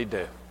 what did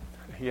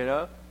He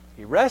do?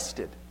 He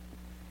rested.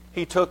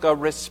 He took a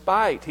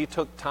respite. He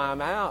took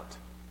time out.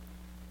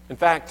 In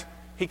fact,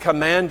 He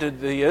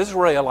commanded the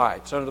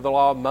Israelites under the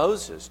law of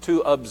Moses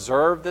to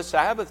observe the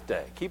Sabbath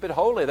day. Keep it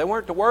holy. They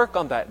weren't to work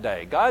on that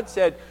day. God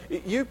said,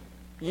 you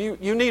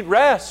need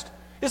rest.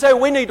 You say,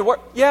 we need to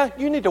work. Yeah,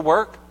 you need to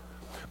work.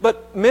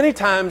 But many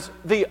times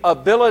the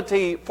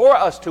ability for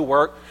us to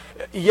work,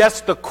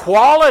 yes, the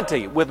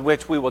quality with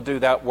which we will do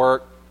that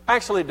work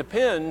actually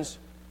depends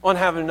on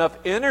having enough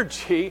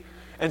energy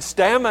and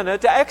stamina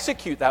to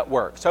execute that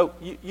work. So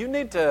you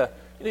need to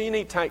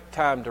take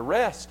time to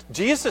rest.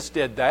 Jesus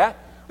did that.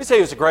 We say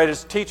He was the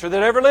greatest teacher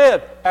that ever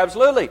lived.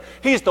 Absolutely.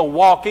 He's the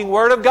walking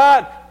Word of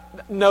God.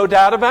 No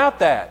doubt about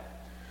that.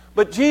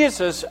 But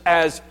Jesus,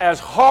 as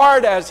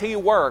hard as He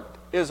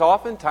worked, is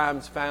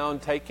oftentimes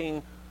found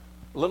taking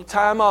a little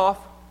time off,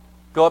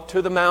 go up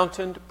to the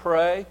mountain to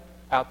pray,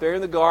 out there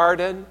in the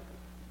garden,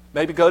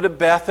 maybe go to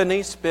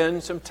Bethany,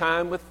 spend some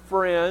time with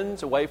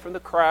friends, away from the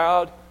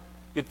crowd.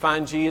 You'd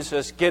find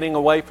Jesus getting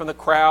away from the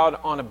crowd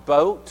on a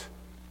boat.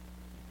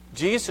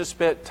 Jesus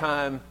spent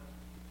time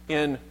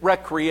in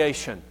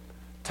recreation,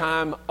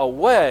 time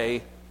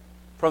away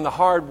from the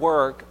hard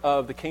work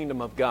of the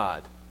kingdom of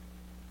God.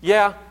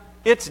 Yeah,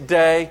 it's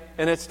day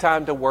and it's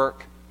time to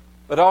work,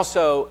 but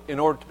also in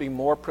order to be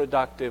more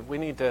productive, we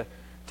need to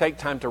take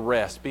time to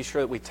rest. Be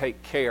sure that we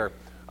take care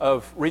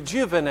of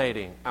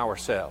rejuvenating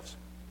ourselves.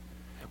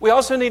 We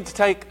also need to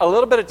take a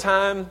little bit of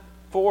time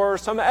for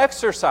some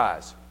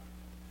exercise.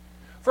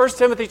 1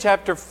 Timothy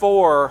chapter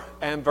 4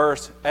 and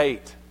verse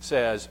 8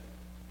 says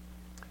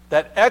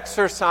that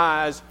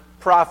exercise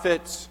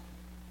profits,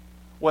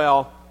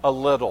 well, a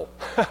little.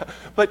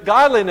 But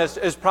godliness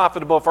is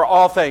profitable for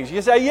all things.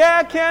 You say,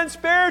 yeah, Ken,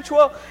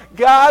 spiritual.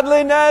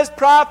 Godliness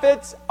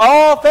profits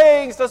all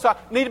things. That's why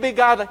you need to be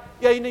godly.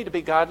 Yeah, you need to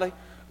be godly.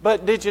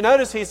 But did you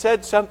notice he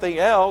said something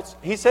else?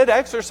 He said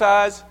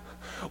exercise.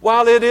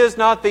 While it is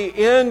not the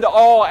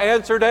end-all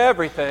answer to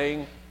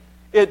everything,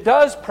 it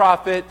does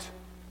profit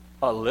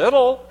a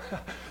little.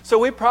 So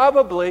we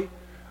probably,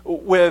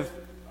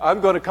 I'm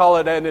going to call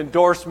it an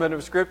endorsement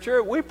of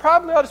Scripture, we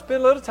probably ought to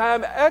spend a little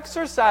time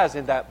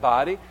exercising that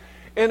body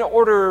in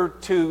order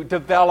to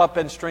develop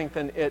and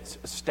strengthen its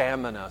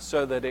stamina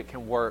so that it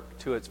can work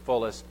to its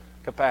fullest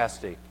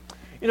capacity.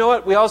 You know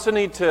what? We also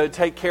need to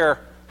take care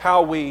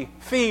how we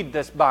feed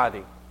this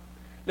body.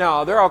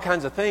 Now, there are all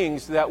kinds of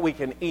things that we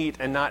can eat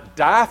and not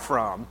die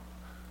from,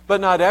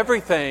 but not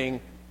everything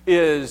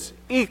is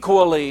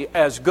equally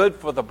as good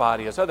for the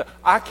body as other.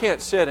 I can't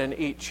sit and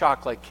eat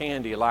chocolate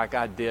candy like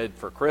I did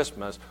for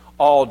Christmas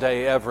all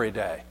day, every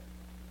day.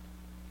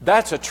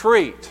 That's a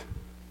treat.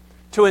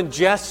 To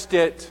ingest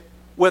it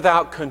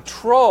without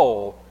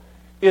control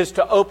is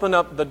to open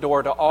up the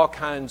door to all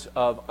kinds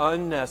of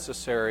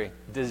unnecessary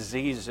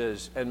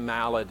diseases and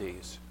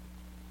maladies.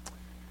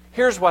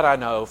 Here's what I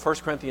know, 1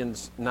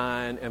 Corinthians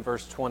 9 and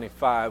verse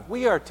 25.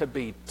 We are to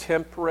be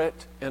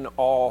temperate in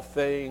all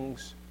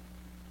things.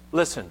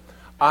 Listen,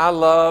 I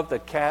love the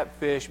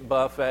catfish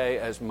buffet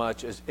as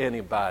much as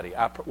anybody.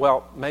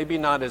 Well, maybe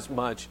not as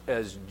much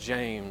as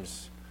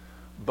James,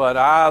 but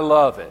I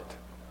love it.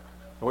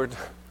 We're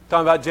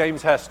talking about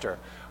James Hester.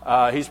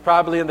 He's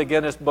probably in the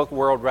Guinness Book of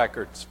World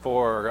Records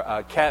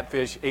for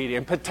catfish eating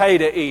and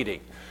potato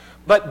eating.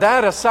 But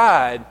that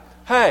aside,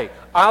 hey,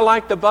 I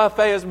like the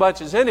buffet as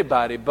much as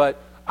anybody, but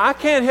I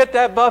can't hit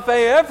that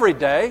buffet every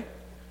day.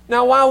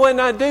 Now, why wouldn't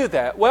I do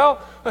that?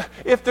 Well,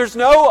 if there's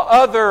no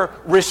other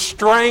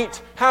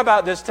restraint, how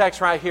about this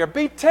text right here?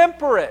 Be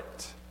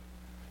temperate.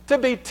 To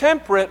be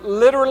temperate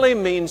literally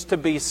means to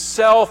be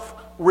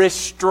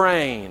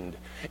self-restrained.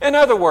 In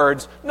other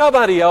words,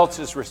 nobody else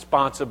is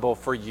responsible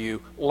for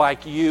you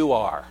like you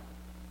are.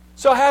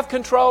 So have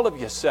control of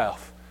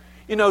yourself.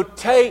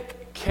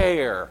 Take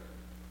care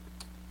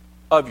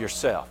of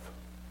yourself.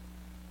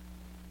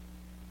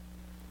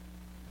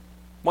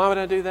 Why would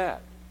I do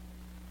that?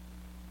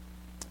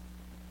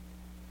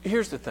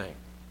 Here's the thing.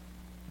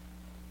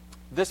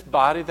 This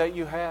body that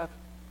you have,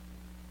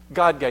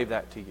 God gave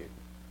that to you.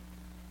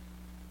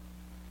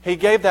 He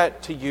gave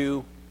that to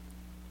you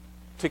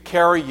to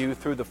carry you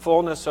through the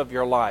fullness of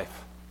your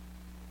life.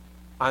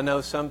 I know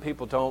some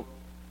people don't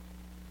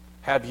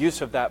have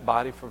use of that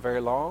body for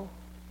very long.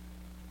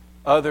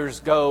 Others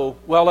go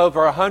well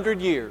over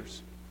 100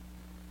 years.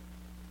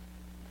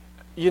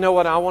 You know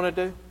what I want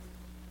to do?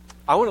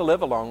 I want to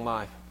live a long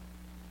life.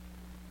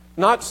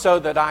 Not so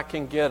that I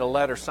can get a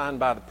letter signed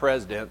by the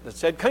president that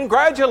said,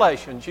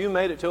 congratulations, you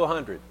made it to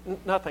 100.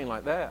 Nothing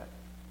like that.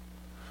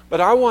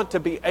 But I want to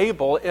be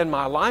able in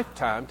my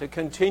lifetime to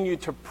continue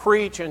to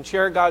preach and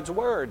share God's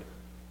Word.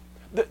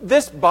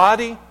 This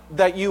body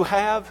that you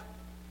have,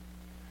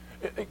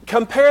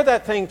 compare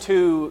that thing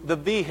to the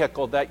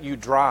vehicle that you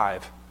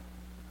drive,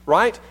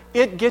 right?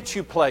 It gets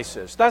you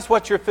places. That's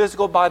what your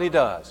physical body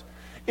does.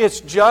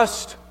 It's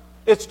just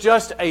It's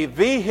just a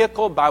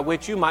vehicle by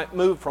which you might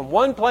move from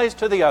one place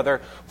to the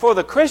other for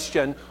the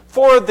Christian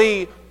for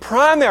the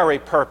primary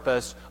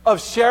purpose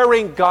of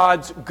sharing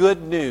God's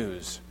good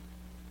news.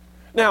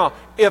 Now,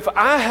 if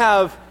I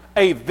have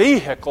a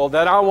vehicle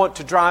that I want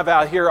to drive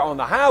out here on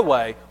the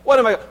highway,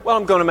 Well,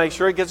 I'm going to make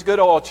sure it gets good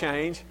oil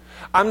change.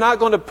 I'm not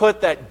going to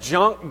put that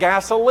junk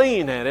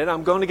gasoline in it.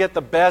 I'm going to get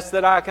the best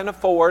that I can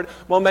afford.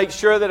 I'm going to make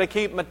sure that I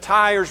keep my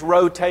tires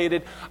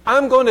rotated.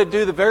 I'm going to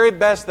do the very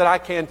best that I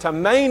can to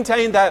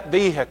maintain that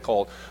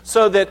vehicle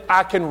so that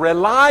I can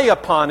rely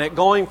upon it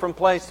going from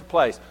place to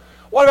place.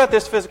 What about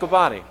this physical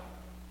body?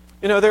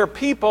 You know, there are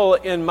people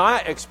in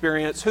my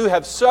experience who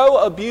have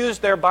so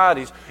abused their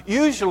bodies,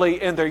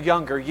 usually in their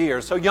younger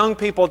years. So young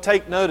people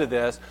take note of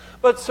this,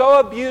 but so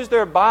abused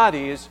their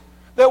bodies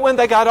that when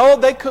they got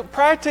old, they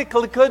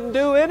practically couldn't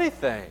do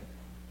anything.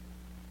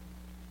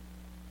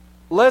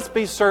 Let's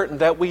be certain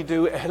that we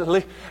do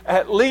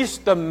at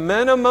least the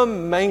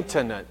minimum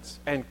maintenance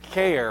and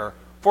care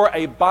for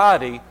a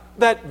body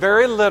that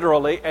very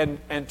literally,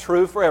 and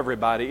true for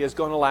everybody, is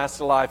going to last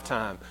a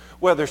lifetime.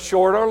 Whether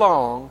short or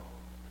long,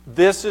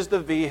 this is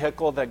the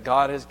vehicle that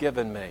God has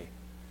given me.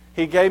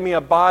 He gave me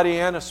a body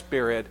and a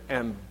spirit,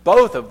 and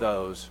both of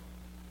those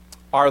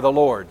are the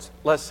Lord's.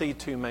 Let's see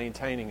to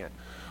maintaining it.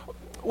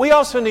 We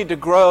also need to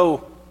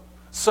grow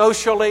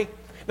socially.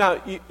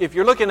 Now, if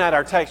you're looking at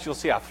our text, you'll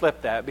see I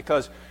flipped that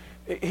because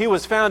he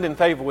was found in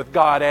favor with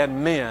God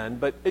and men,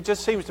 but it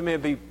just seems to me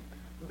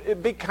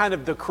it'd be kind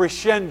of the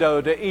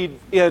crescendo to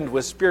end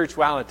with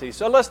spirituality.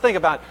 So let's think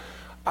about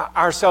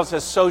ourselves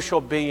as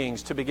social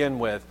beings to begin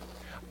with.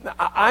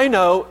 I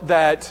know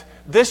that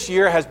this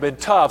year has been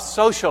tough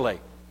socially,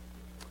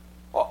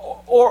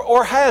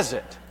 or has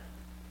it?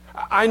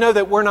 I know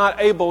that we're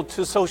not able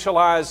to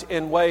socialize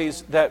in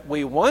ways that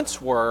we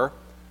once were,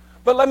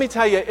 but let me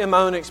tell you in my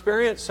own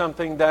experience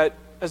something that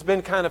has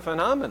been kind of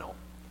phenomenal.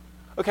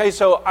 Okay,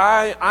 so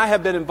I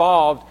have been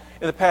involved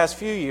in the past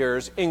few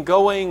years in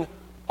going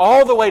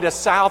all the way to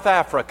South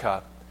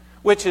Africa,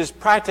 which is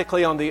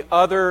practically on the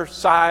other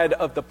side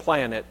of the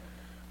planet,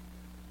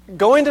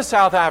 going to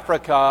South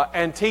Africa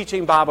and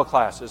teaching Bible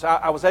classes.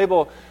 I was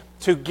able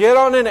to get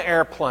on an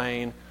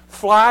airplane,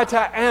 fly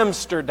to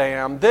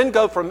Amsterdam, then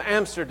go from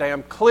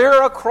Amsterdam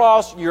clear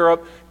across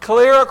Europe,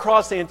 clear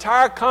across the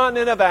entire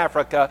continent of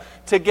Africa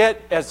to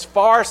get as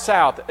far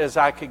south as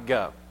I could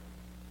go.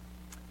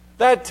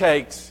 That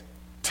takes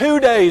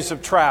 2 days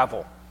of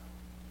travel.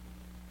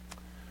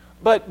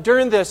 But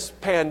during this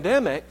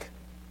pandemic,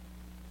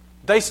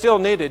 they still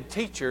needed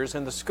teachers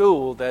in the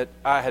school that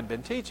I had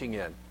been teaching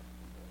in.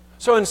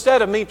 So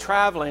instead of me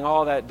traveling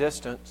all that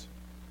distance,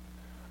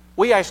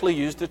 we actually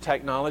used the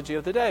technology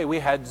of the day. We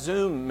had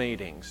Zoom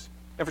meetings.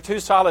 And for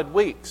 2 solid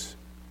weeks,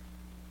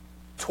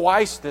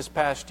 twice this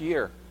past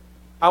year,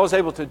 I was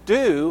able to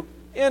do,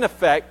 in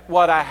effect,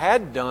 what I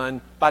had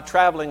done by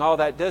traveling all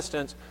that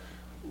distance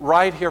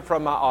right here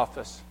from my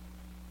office,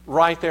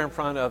 right there in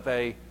front of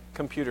a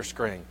computer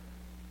screen.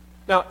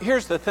 Now,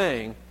 here's the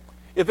thing.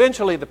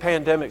 Eventually, the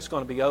pandemic's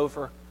going to be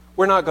over.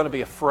 We're not going to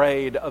be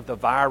afraid of the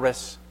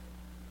virus.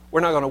 We're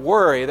not going to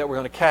worry that we're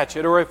going to catch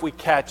it, or if we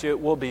catch it,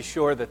 we'll be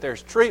sure that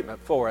there's treatment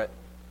for it.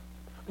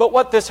 But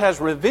what this has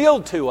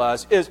revealed to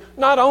us is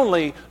not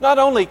only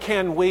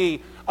can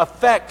we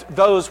affect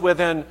those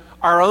within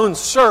our own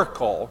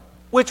circle,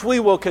 which we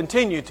will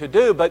continue to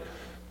do, but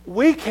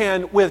we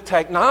can, with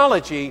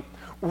technology,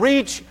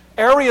 reach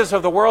areas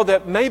of the world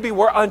that maybe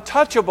were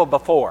untouchable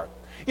before.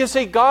 You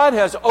see, God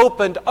has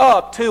opened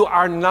up to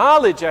our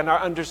knowledge and our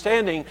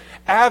understanding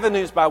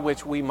avenues by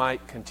which we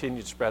might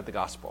continue to spread the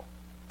gospel.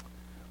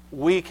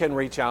 We can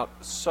reach out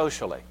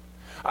socially.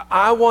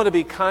 I want to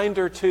be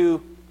kinder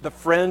to the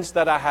friends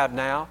that I have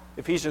now.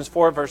 Ephesians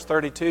 4, verse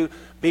 32,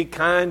 be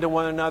kind to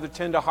one another,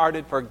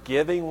 tender-hearted,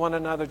 forgiving one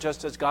another,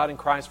 just as God in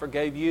Christ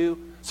forgave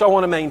you. So I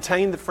want to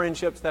maintain the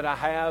friendships that I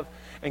have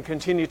and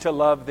continue to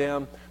love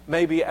them,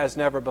 maybe as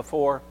never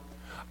before.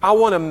 I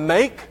want to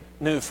make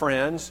new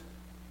friends.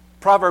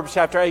 Proverbs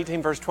chapter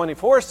 18, verse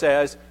 24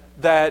 says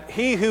that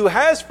he who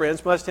has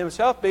friends must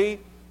himself be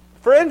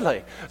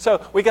friendly.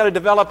 So we got to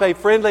develop a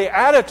friendly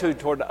attitude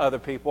toward other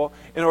people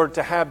in order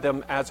to have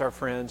them as our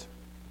friends.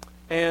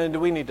 And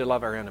we need to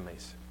love our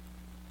enemies.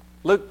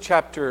 Luke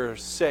chapter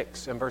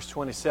 6 and verse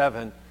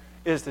 27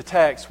 is the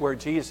text where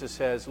Jesus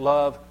says,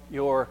 love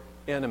your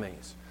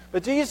enemies.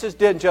 But Jesus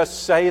didn't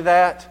just say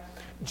that.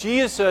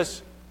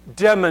 Jesus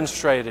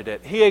demonstrated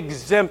it. He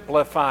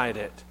exemplified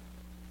it.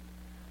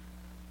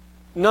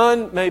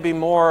 None may be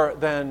more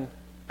than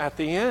at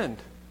the end.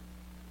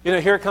 You know,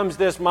 here comes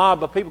this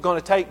mob of people going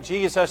to take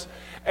Jesus,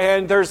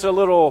 and there's a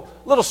little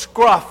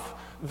scruff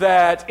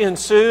that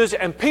ensues,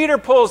 and Peter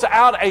pulls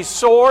out a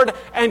sword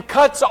and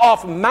cuts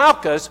off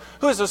Malchus,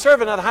 who is a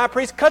servant of the high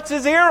priest, cuts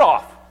his ear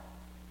off.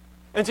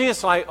 And Jesus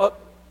is like, oh,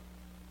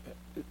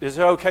 is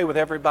it okay with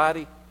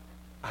everybody?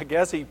 I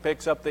guess he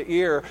picks up the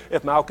ear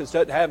if Malchus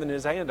doesn't have it in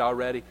his hand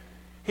already.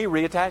 He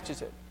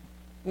reattaches it.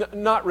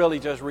 Not really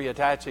just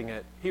reattaching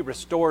it. He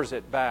restores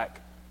it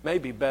back,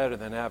 maybe better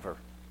than ever.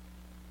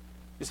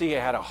 You see, he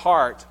had a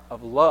heart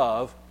of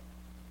love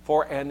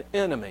for an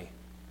enemy.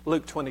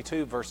 Luke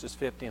 22, verses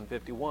 50 and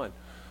 51.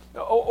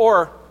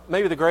 Or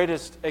maybe the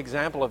greatest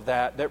example of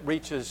that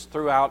reaches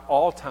throughout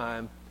all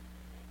time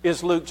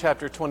is Luke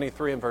chapter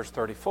 23 and verse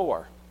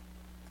 34.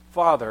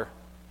 Father,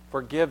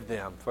 forgive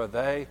them, for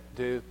they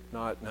do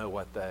not know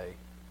what they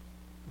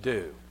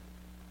do.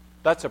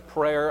 That's a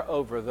prayer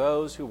over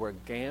those who were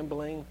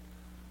gambling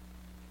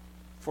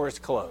for his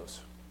clothes.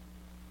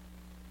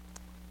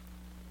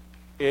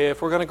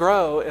 If we're going to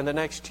grow in the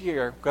next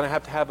year, we're going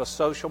to have a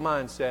social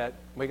mindset.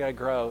 We've got to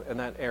grow in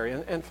that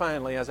area. And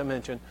finally, as I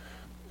mentioned,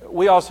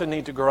 we also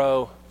need to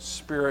grow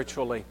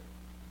spiritually.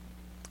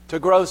 To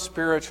grow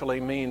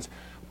spiritually means,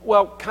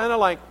 well, kind of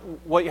like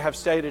what you have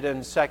stated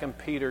in 2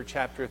 Peter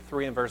chapter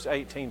 3 and verse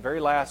 18, very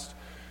last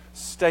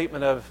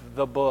statement of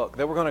the book,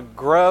 that we're going to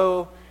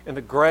grow in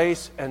the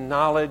grace and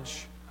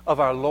knowledge of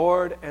our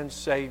Lord and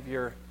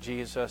Savior,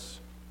 Jesus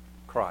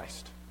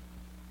Christ.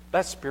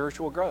 That's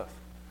spiritual growth.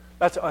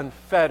 That's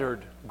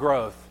unfettered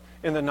growth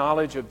in the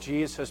knowledge of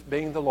Jesus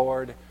being the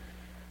Lord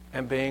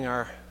and being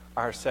our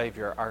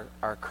Savior,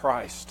 our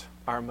Christ,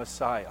 our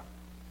Messiah.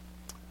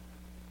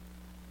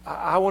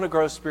 I want to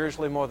grow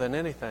spiritually more than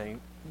anything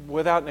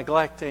without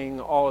neglecting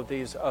all of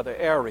these other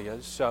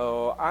areas.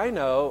 So I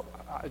know,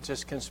 I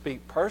just can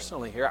speak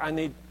personally here, I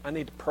need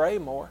to pray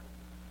more.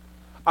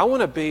 I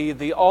want to be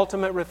the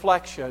ultimate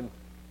reflection,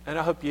 and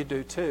I hope you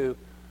do too,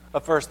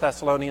 of 1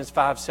 Thessalonians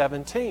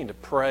 5:17, to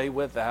pray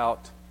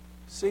without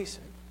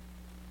ceasing.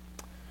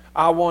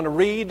 I want to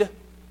read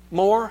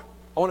more.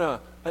 I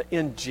want to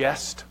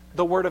ingest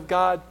the Word of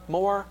God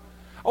more.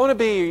 I want to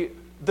be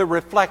the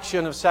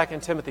reflection of 2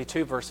 Timothy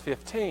 2 verse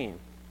 15.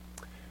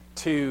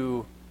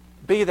 To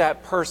be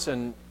that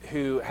person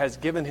who has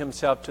given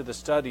himself to the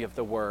study of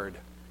the Word,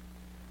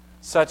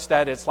 such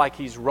that it's like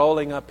he's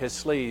rolling up his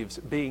sleeves,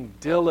 being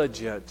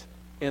diligent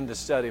in the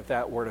study of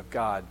that Word of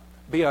God.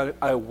 Be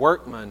a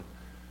workman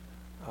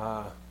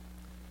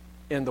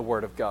in the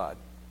Word of God.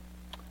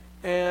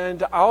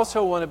 And I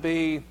also want to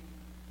be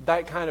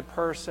that kind of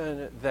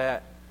person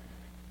that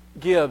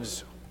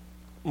gives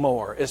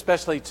more,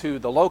 especially to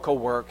the local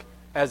work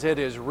as it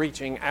is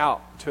reaching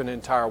out to an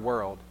entire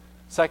world.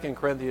 2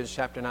 Corinthians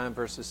chapter 9,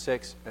 verses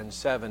 6 and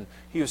 7.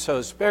 He who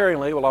sows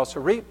sparingly will also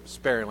reap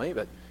sparingly,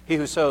 but he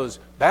who sows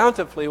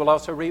bountifully will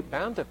also reap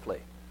bountifully.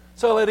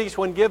 So let each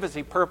one give as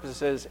he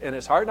purposes in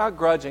his heart, not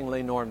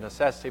grudgingly nor of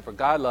necessity, for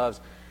God loves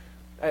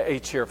a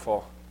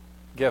cheerful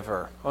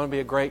giver. I want to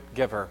be a great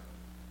giver.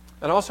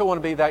 And I also want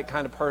to be that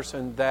kind of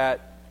person that,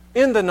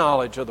 in the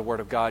knowledge of the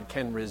Word of God,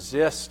 can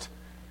resist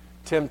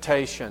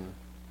temptation.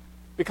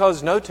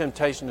 Because no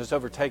temptation has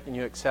overtaken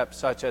you except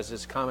such as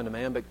is common to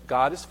man. But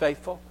God is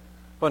faithful,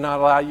 will not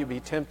allow you to be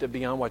tempted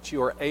beyond what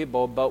you are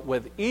able, but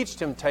with each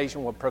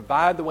temptation will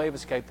provide the way of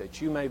escape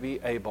that you may be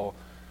able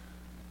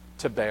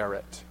to bear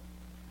it.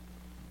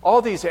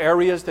 All these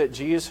areas that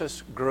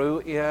Jesus grew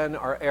in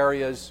are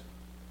areas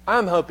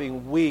I'm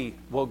hoping we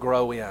will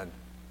grow in.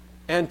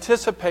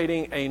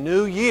 Anticipating a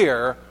new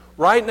year,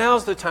 right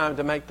now's the time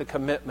to make the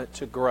commitment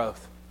to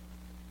growth.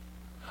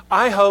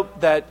 I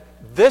hope that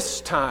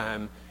this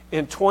time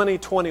in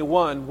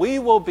 2021, we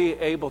will be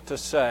able to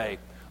say,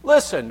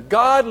 listen,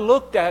 God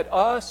looked at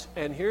us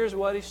and here's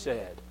what He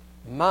said.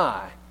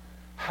 My,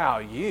 how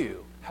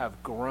you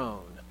have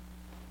grown.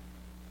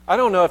 I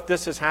don't know if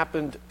this has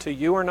happened to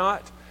you or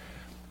not.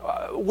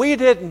 We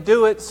didn't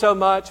do it so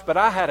much, but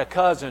I had a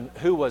cousin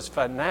who was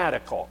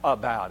fanatical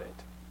about it.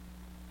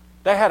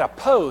 They had a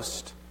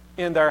post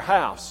in their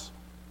house.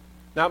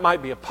 Now it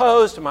might be a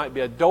post, it might be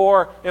a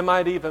door, it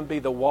might even be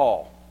the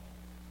wall.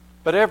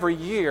 But every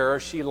year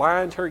she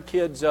lined her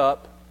kids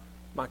up,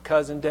 my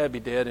cousin Debbie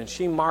did, and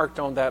she marked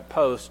on that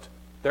post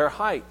their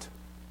height.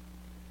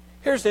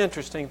 Here's the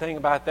interesting thing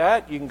about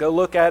that. You can go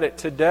look at it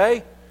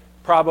today,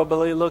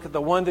 probably look at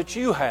the one that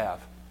you have.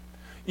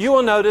 You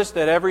will notice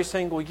that every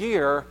single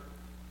year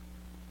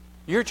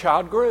your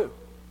child grew.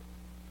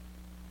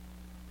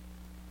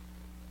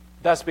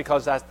 That's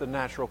because that's the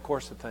natural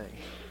course of things,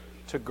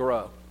 to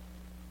grow.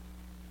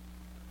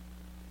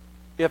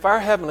 If our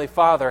Heavenly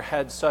Father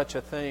had such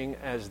a thing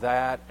as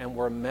that and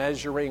were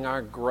measuring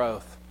our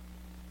growth,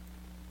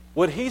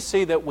 would He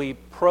see that we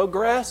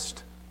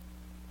progressed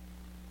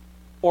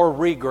or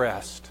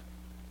regressed?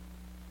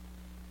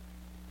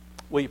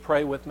 Will you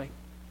pray with me?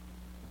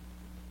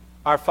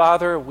 Our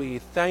Father, we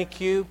thank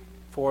You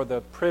for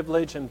the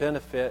privilege and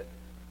benefit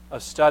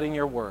of studying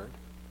Your Word.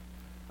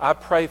 I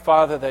pray,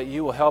 Father, that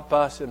You will help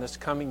us in this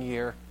coming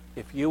year,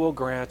 if You will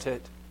grant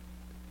it,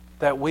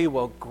 that we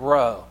will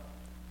grow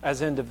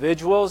as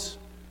individuals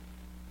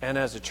and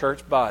as a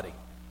church body.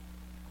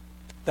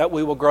 That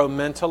we will grow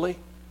mentally,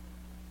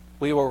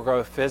 we will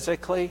grow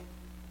physically,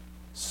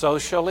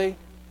 socially,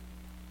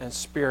 and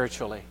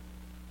spiritually.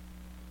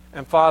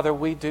 And Father,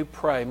 we do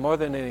pray more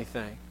than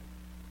anything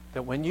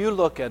that when You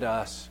look at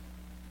us,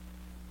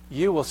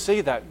 You will see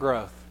that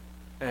growth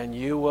and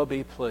You will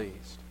be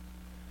pleased.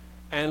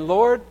 And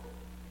Lord,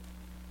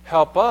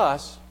 help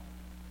us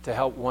to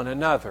help one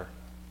another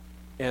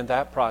in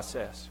that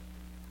process.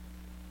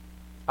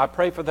 I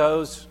pray for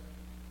those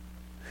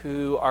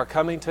who are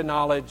coming to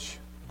knowledge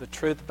the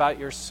truth about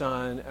your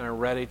Son and are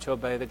ready to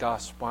obey the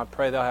gospel. I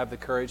pray they'll have the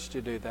courage to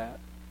do that.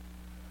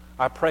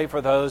 I pray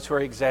for those who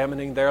are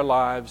examining their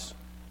lives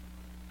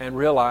and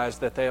realize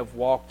that they have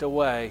walked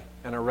away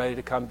and are ready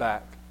to come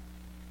back.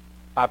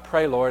 I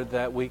pray, Lord,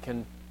 that we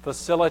can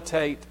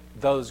facilitate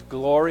those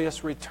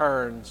glorious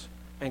returns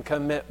and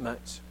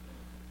commitments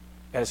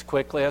as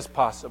quickly as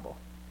possible.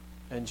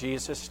 In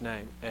Jesus'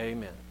 name,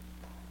 amen.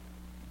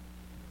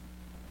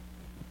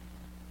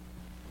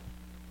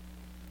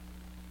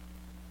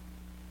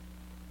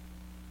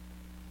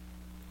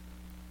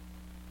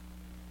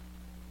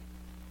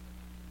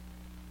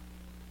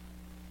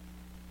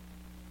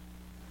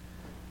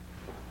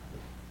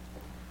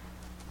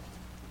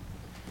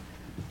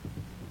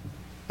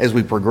 As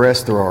we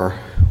progress through our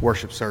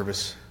worship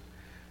service,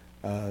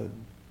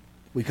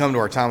 we come to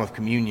our time of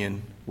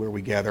communion where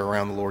we gather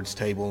around the Lord's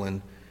table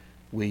and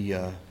we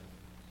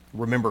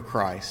remember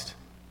Christ,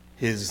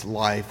 His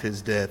life,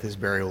 His death, His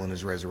burial, and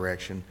His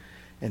resurrection.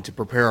 And to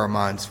prepare our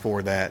minds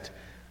for that,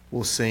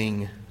 we'll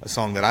sing a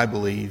song that I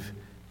believe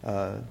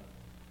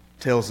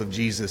tells of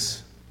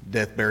Jesus'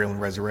 death, burial, and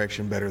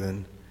resurrection better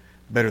than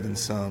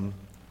some.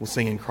 We'll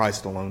sing In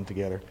Christ Alone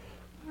together.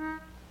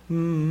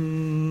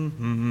 In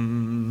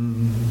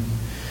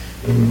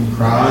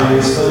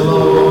Christ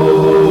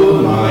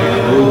alone my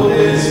hope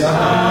is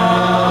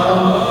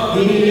found.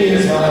 He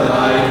is my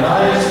light,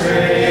 my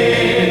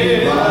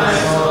strength, my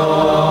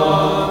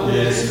song.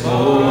 This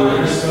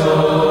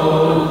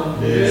cornerstone,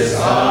 this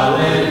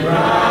solid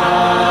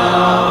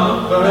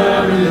ground,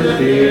 firm in the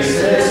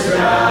fiercest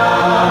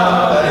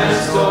drought and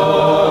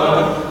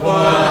storm.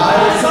 What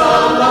heights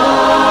of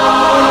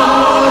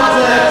love, what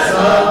depths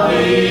of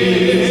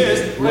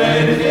peace,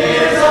 when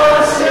fears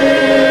are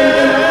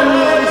still,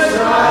 when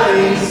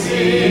striving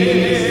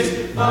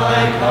cease, my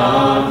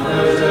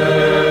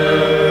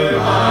comforter,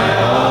 my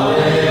all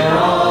in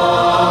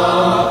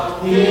all.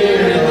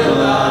 Here in the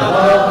love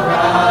of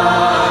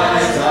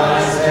Christ I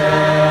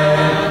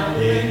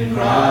stand, in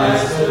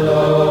Christ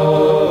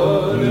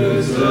alone,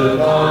 who took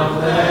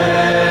on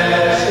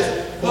flesh,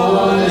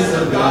 fullness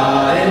of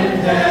God in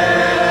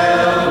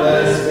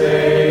helpless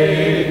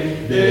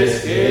faith,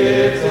 this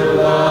gift of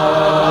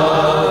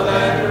love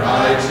and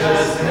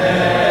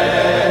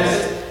righteousness,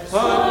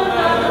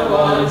 from the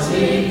ones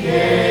He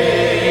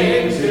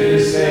came to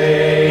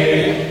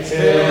save,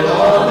 till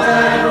on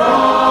that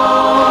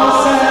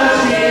cross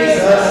as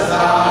Jesus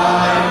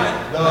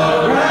died, the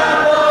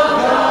wrath of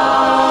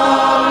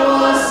God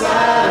was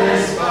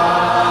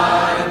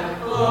satisfied.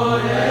 For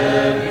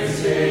every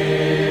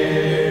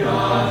sin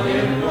on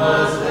Him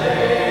was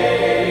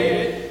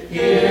laid.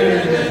 Here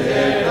in the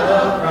death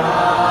of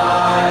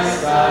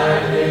Christ I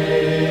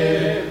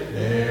live.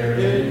 There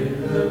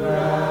in the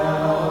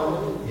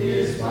ground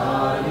His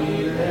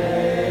body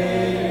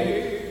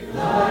lay.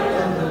 Light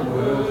of the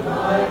world,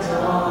 my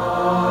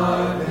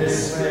darkness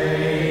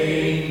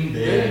reigned.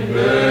 Then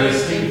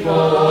bursting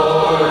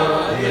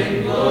forth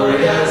in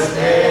glorious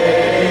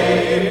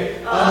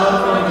day, up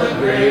from the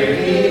grave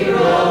He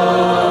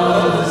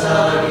rose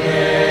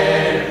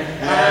again.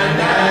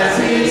 And as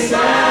He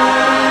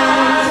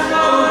stands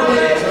for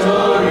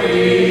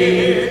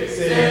victory,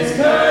 sin's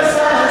curse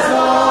has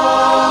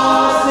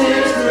lost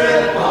its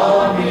grip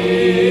on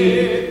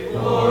me.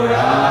 For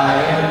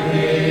I am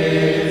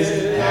His,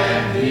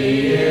 and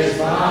He is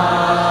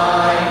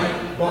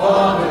mine,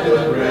 bought with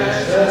the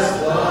precious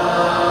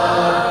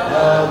blood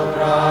of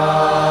Christ.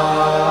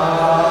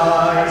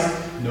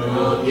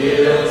 No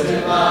guilt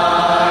in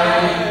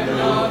mine,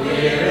 no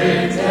fear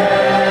in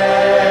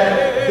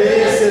death.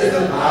 This is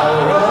the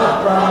power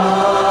of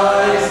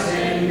Christ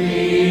in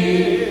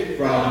me,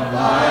 from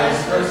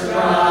life's first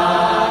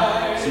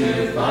cry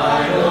to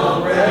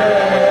final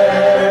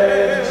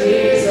breath.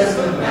 Jesus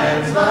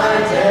commands my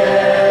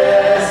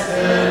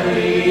destiny.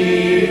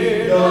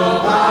 No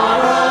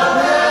power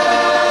of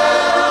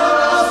hell,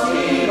 no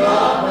scheme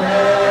of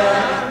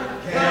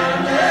man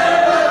can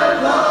ever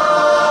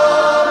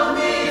pluck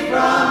me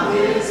from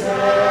His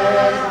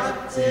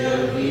hand,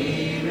 till He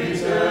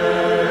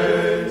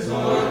returns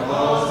or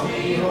calls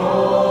me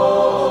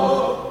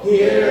home.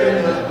 Here in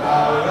the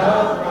power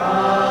of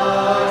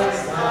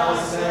Christ I'll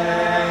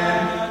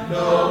stand.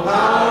 No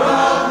power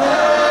of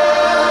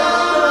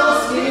hell, no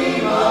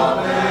scheme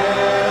of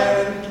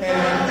man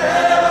can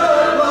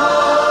ever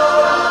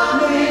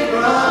pluck me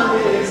from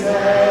His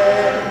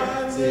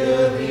hand,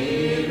 till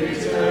He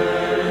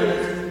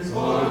returns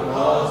or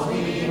calls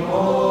me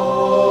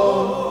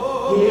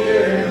home.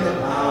 Here in the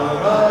power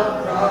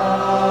of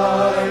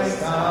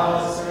Christ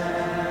I'll stand.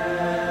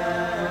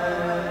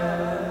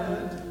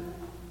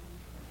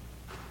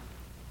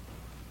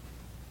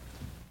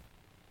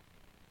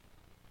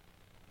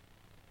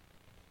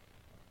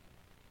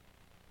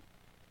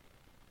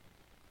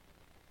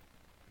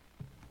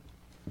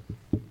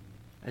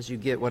 As you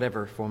get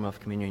whatever form of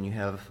communion you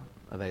have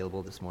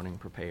available this morning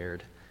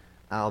prepared,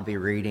 I'll be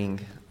reading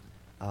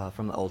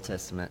from the Old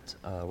Testament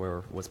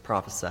where was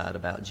prophesied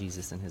about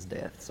Jesus and His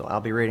death. So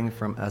I'll be reading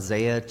from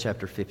Isaiah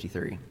chapter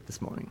 53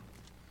 this morning.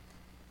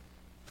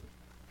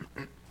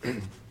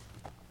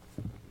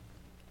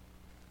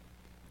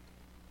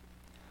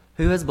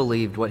 Who has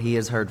believed what he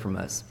has heard from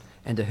us?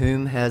 And to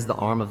whom has the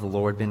arm of the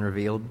Lord been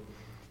revealed?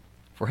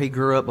 For he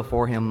grew up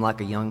before him like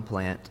a young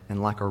plant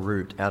and like a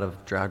root out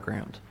of dry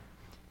ground.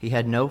 He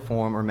had no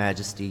form or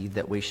majesty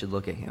that we should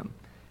look at him,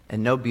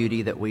 and no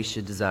beauty that we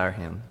should desire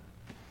him.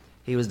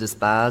 He was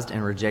despised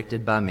and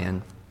rejected by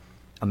men,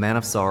 a man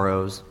of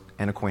sorrows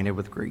and acquainted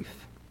with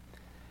grief.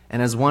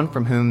 And as one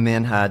from whom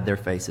men hide their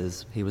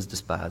faces, he was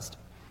despised,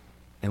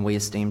 and we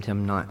esteemed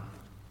him not.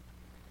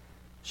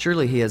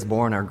 Surely he has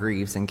borne our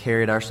griefs and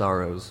carried our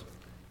sorrows,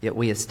 yet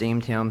we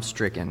esteemed him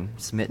stricken,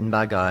 smitten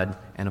by God,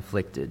 and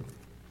afflicted.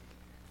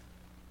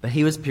 But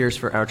he was pierced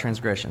for our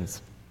transgressions,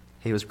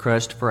 he was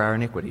crushed for our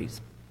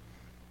iniquities.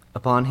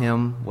 Upon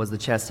him was the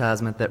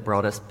chastisement that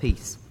brought us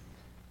peace,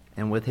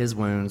 and with his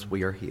wounds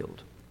we are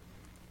healed.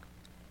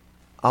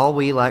 All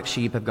we like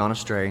sheep have gone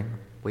astray,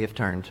 we have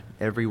turned,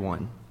 every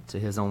one, to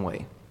his own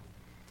way.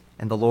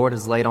 And the Lord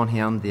has laid on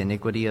him the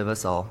iniquity of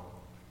us all.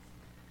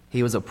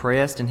 He was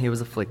oppressed and he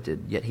was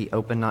afflicted, yet he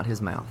opened not his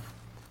mouth.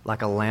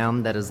 Like a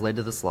lamb that is led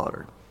to the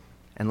slaughter,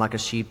 and like a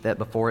sheep that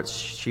before its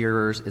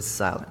shearers is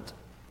silent,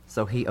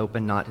 so he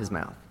opened not his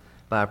mouth.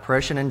 By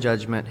oppression and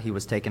judgment he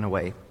was taken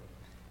away.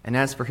 And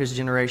as for his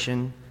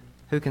generation,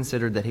 who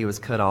considered that he was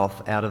cut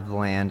off out of the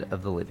land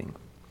of the living,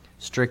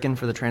 stricken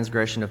for the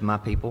transgression of my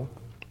people?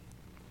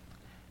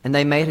 And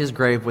they made his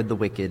grave with the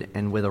wicked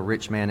and with a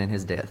rich man in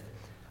his death,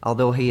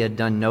 although he had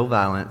done no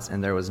violence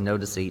and there was no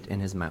deceit in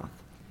his mouth.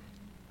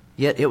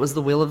 Yet it was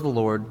the will of the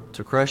Lord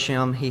to crush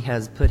him. He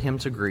has put him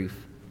to grief.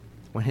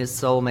 When his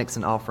soul makes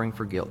an offering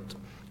for guilt,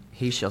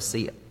 he shall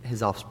see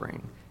his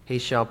offspring. He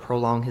shall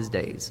prolong his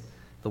days.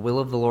 The will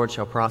of the Lord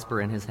shall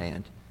prosper in his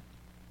hand.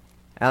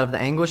 Out of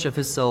the anguish of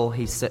his soul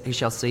he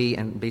shall see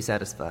and be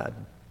satisfied.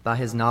 By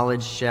his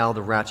knowledge shall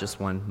the righteous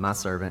one, my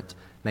servant,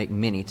 make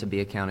many to be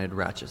accounted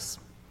righteous,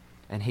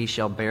 and he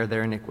shall bear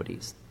their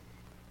iniquities.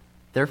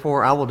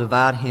 Therefore I will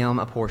divide him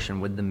a portion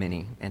with the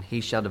many, and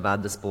he shall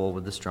divide the spoil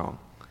with the strong,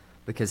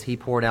 because he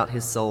poured out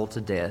his soul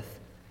to death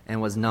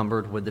and was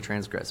numbered with the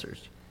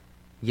transgressors.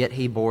 Yet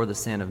he bore the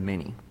sin of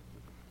many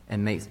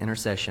and makes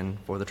intercession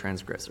for the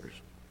transgressors.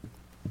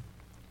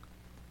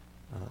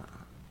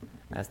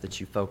 I ask that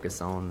you focus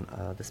on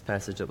this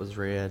passage that was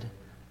read,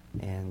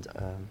 and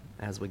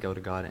as we go to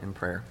God in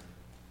prayer.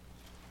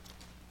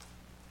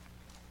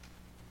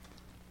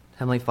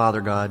 Heavenly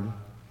Father God,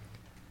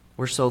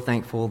 we're so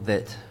thankful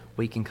that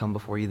we can come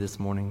before you this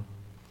morning,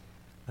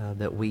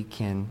 that we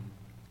can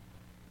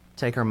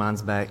take our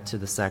minds back to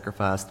the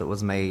sacrifice that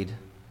was made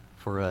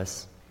for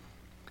us.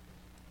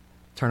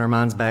 Turn our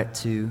minds back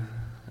to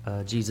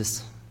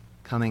Jesus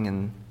coming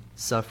and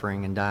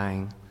suffering and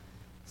dying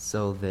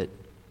so that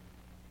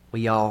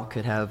we all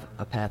could have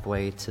a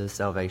pathway to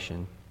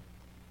salvation.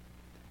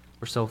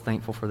 We're so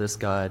thankful for this,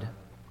 God.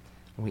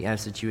 We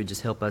ask that you would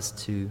just help us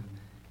to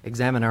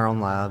examine our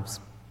own lives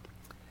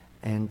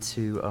and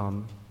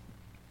to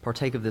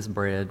partake of this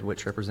bread,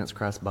 which represents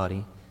Christ's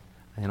body,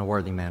 in a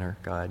worthy manner,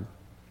 God.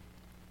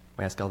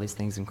 We ask all these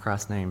things in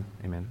Christ's name.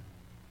 Amen.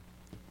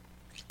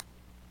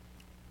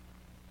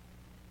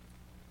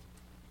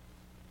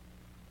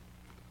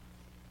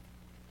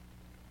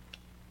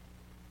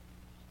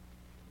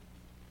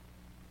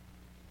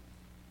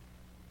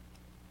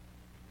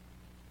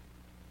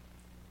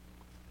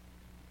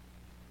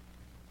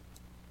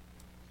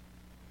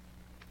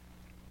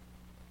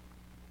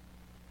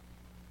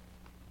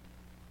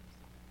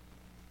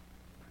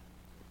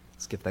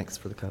 Let's give thanks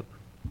for the cup.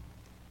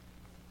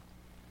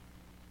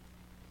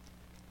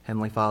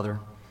 Heavenly Father,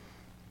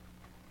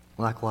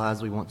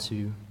 likewise we want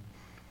to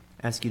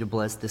ask you to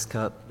bless this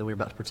cup that we're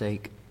about to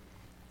partake,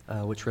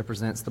 which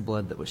represents the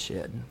blood that was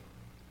shed.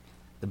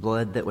 The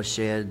blood that was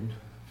shed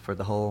for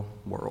the whole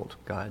world,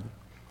 God.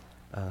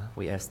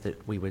 We ask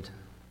that we would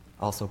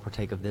also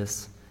partake of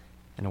this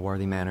in a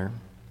worthy manner,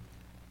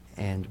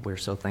 and we're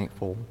so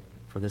thankful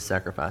for this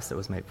sacrifice that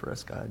was made for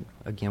us, God.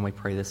 Again, we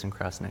pray this in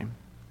Christ's name.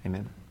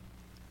 Amen.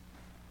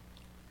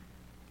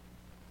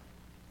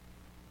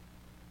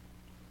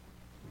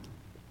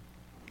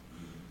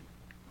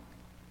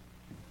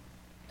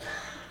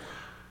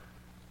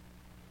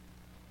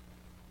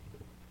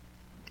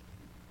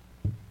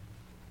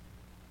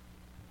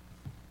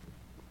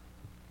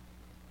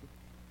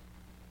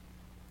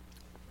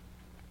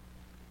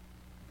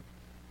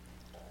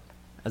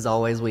 As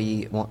always,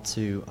 we want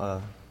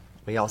to,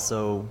 we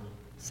also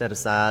set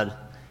aside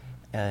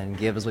and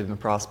give as we've been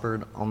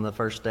prospered on the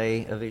first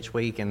day of each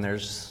week, and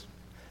there's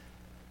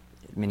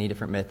many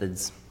different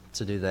methods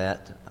to do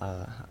that.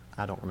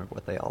 I don't remember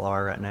what they all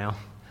are right now,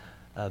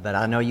 but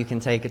I know you can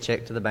take a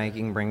check to the bank,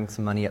 you can bring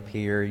some money up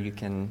here, you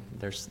can,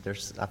 there's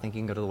I think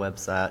you can go to the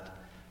website.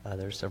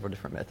 There's several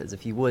different methods.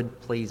 If you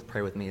would, please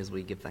pray with me as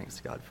we give thanks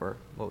to God for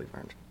what we've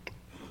earned.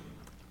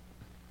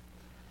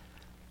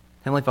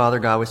 Heavenly Father,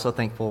 God, we're so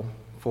thankful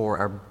for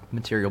our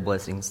material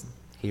blessings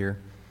here.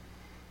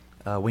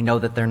 We know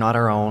that they're not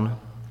our own,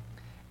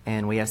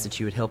 and we ask that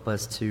you would help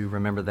us to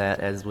remember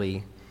that as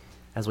we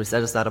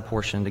set aside a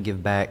portion to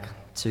give back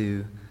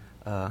to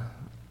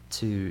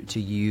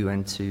you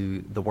and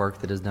to the work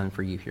that is done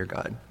for you here,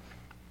 God.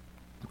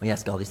 We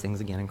ask all these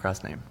things again in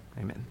Christ's name.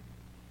 Amen.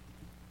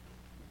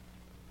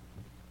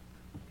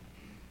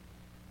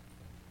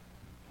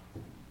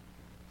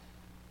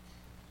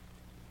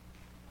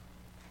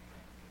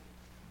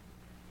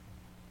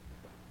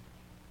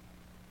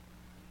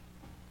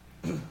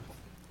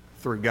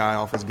 Threw Guy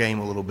off his game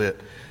a little bit.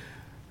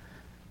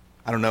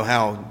 I don't know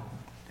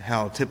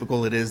how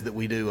typical it is that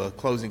we do a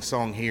closing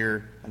song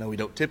here. I know we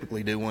don't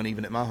typically do one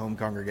even at my home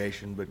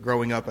congregation, but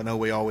growing up I know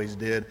we always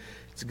did.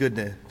 It's good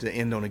to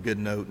end on a good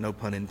note, no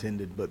pun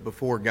intended. But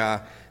before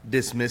Guy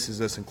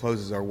dismisses us and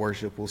closes our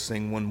worship, we'll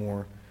sing one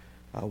more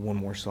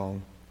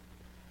song.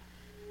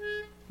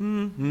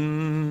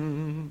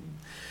 Mm-hmm.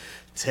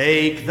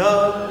 Take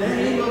the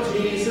name of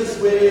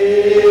Jesus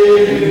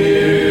with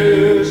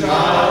you,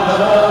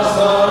 child of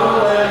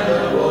sorrow and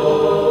of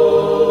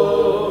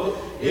woe.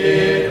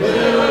 It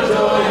will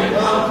joy and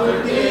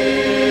comfort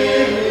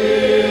give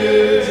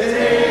you.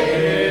 Take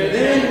it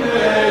then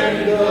where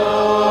you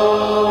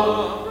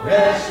go.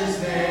 Precious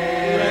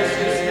name,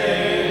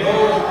 oh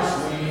how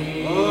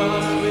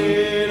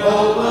sweet,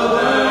 hope of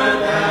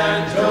earth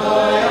and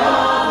joy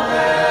of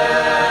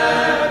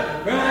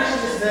heaven.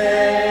 Precious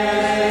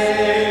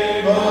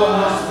name, oh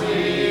how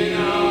sweet,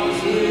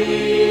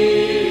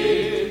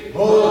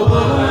 hope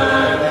of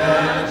earth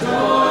and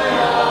joy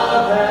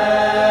of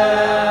heaven.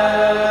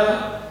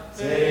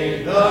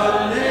 Take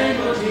the name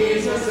of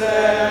Jesus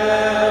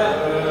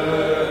ever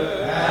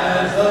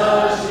as a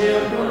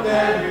shield from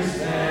every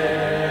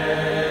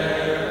snare.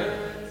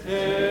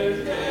 Take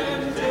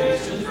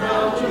temptations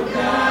from to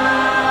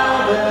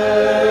gather,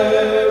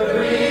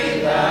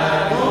 breathe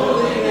that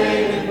holy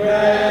name in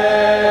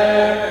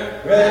prayer.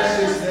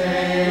 Precious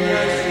name,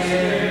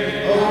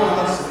 oh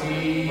how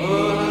sweet,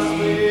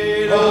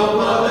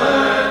 hope of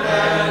earth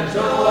and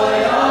joy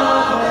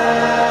of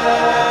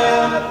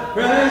heaven.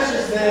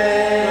 Precious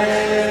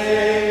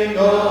name,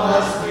 oh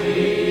how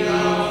sweet,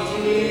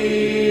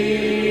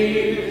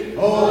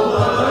 hope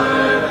of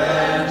earth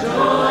and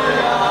joy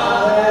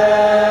of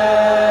heaven.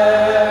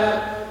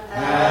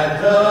 At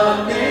the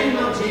name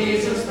of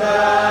Jesus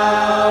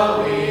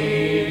bowing,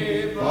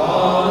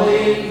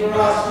 falling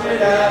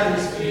prostrate at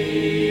his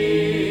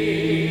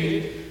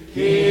feet.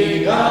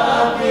 King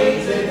of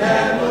kings in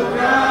heaven will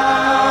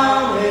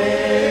crown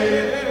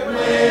him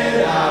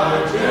when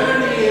our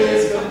journey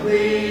is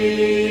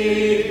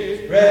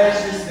complete.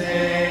 Precious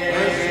name,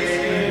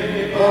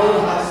 oh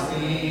how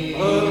sweet,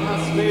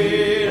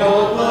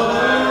 hope of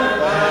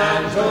earth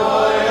and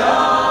joy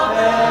of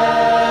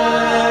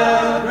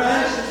heaven.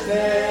 Precious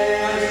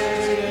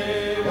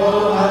name,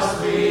 oh how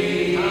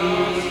sweet,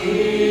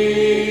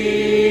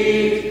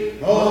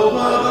 hope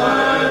of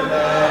earth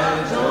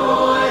and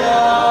joy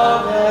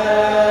of heaven.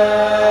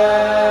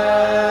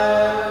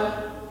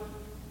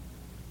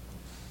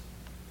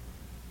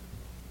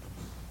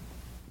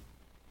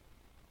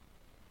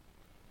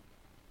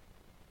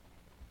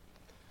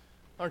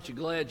 Aren't you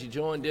glad you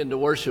joined in to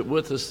worship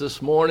with us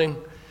this morning?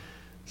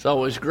 It's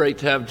always great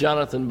to have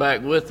Jonathan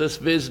back with us,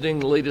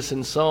 visiting to lead us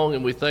in song,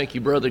 and we thank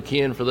you, Brother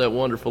Ken, for that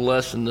wonderful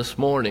lesson this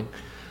morning.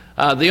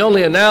 The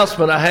only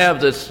announcement I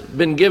have that's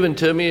been given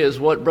to me is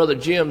what Brother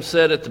Jim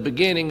said at the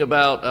beginning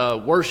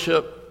about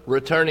worship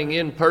returning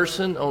in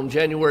person on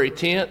January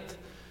 10th.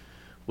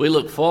 We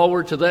look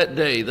forward to that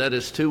day. That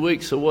is 2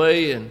 weeks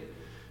away, and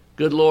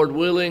good Lord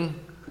willing,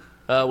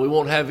 we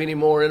won't have any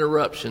more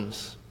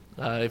interruptions.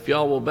 If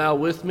y'all will bow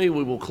with me,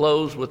 we will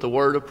close with a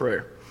word of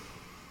prayer.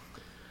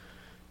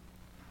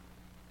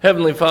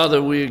 Heavenly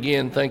Father, we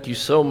again thank you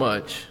so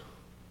much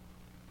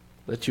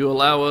that you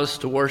allow us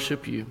to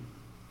worship you.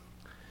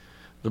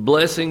 The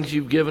blessings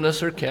you've given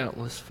us are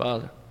countless,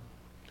 Father.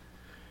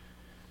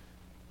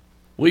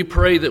 We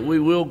pray that we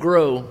will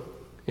grow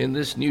in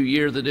this new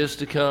year that is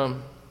to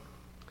come.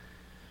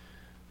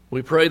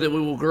 We pray that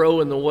we will grow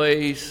in the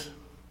ways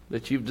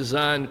that you've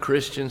designed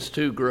Christians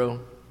to grow.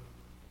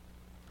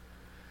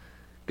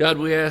 God,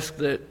 we ask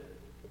that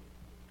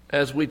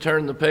as we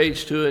turn the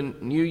page to a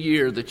new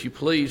year, that you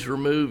please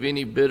remove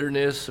any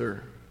bitterness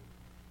or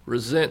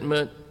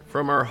resentment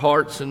from our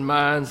hearts and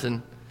minds.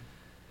 And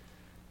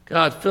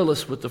God, fill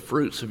us with the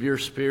fruits of your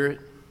Spirit.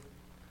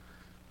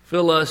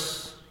 Fill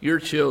us, your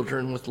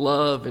children, with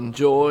love and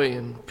joy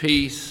and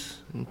peace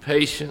and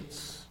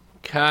patience,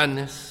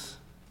 kindness,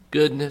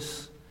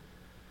 goodness,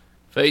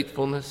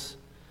 faithfulness,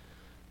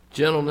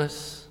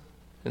 gentleness,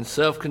 and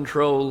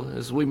self-control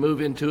as we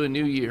move into a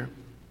new year.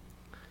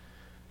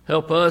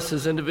 Help us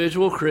as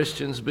individual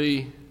Christians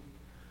be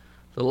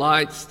the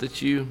lights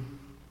that you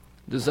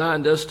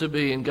designed us to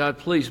be. And God,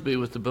 please be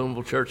with the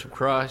Boonville Church of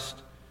Christ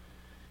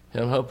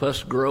and help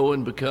us grow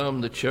and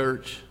become the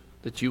church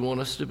that you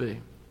want us to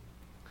be.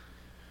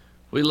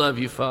 We love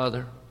you,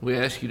 Father. We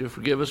ask you to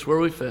forgive us where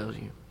we failed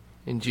you.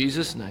 In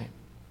Jesus' name,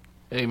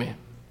 amen.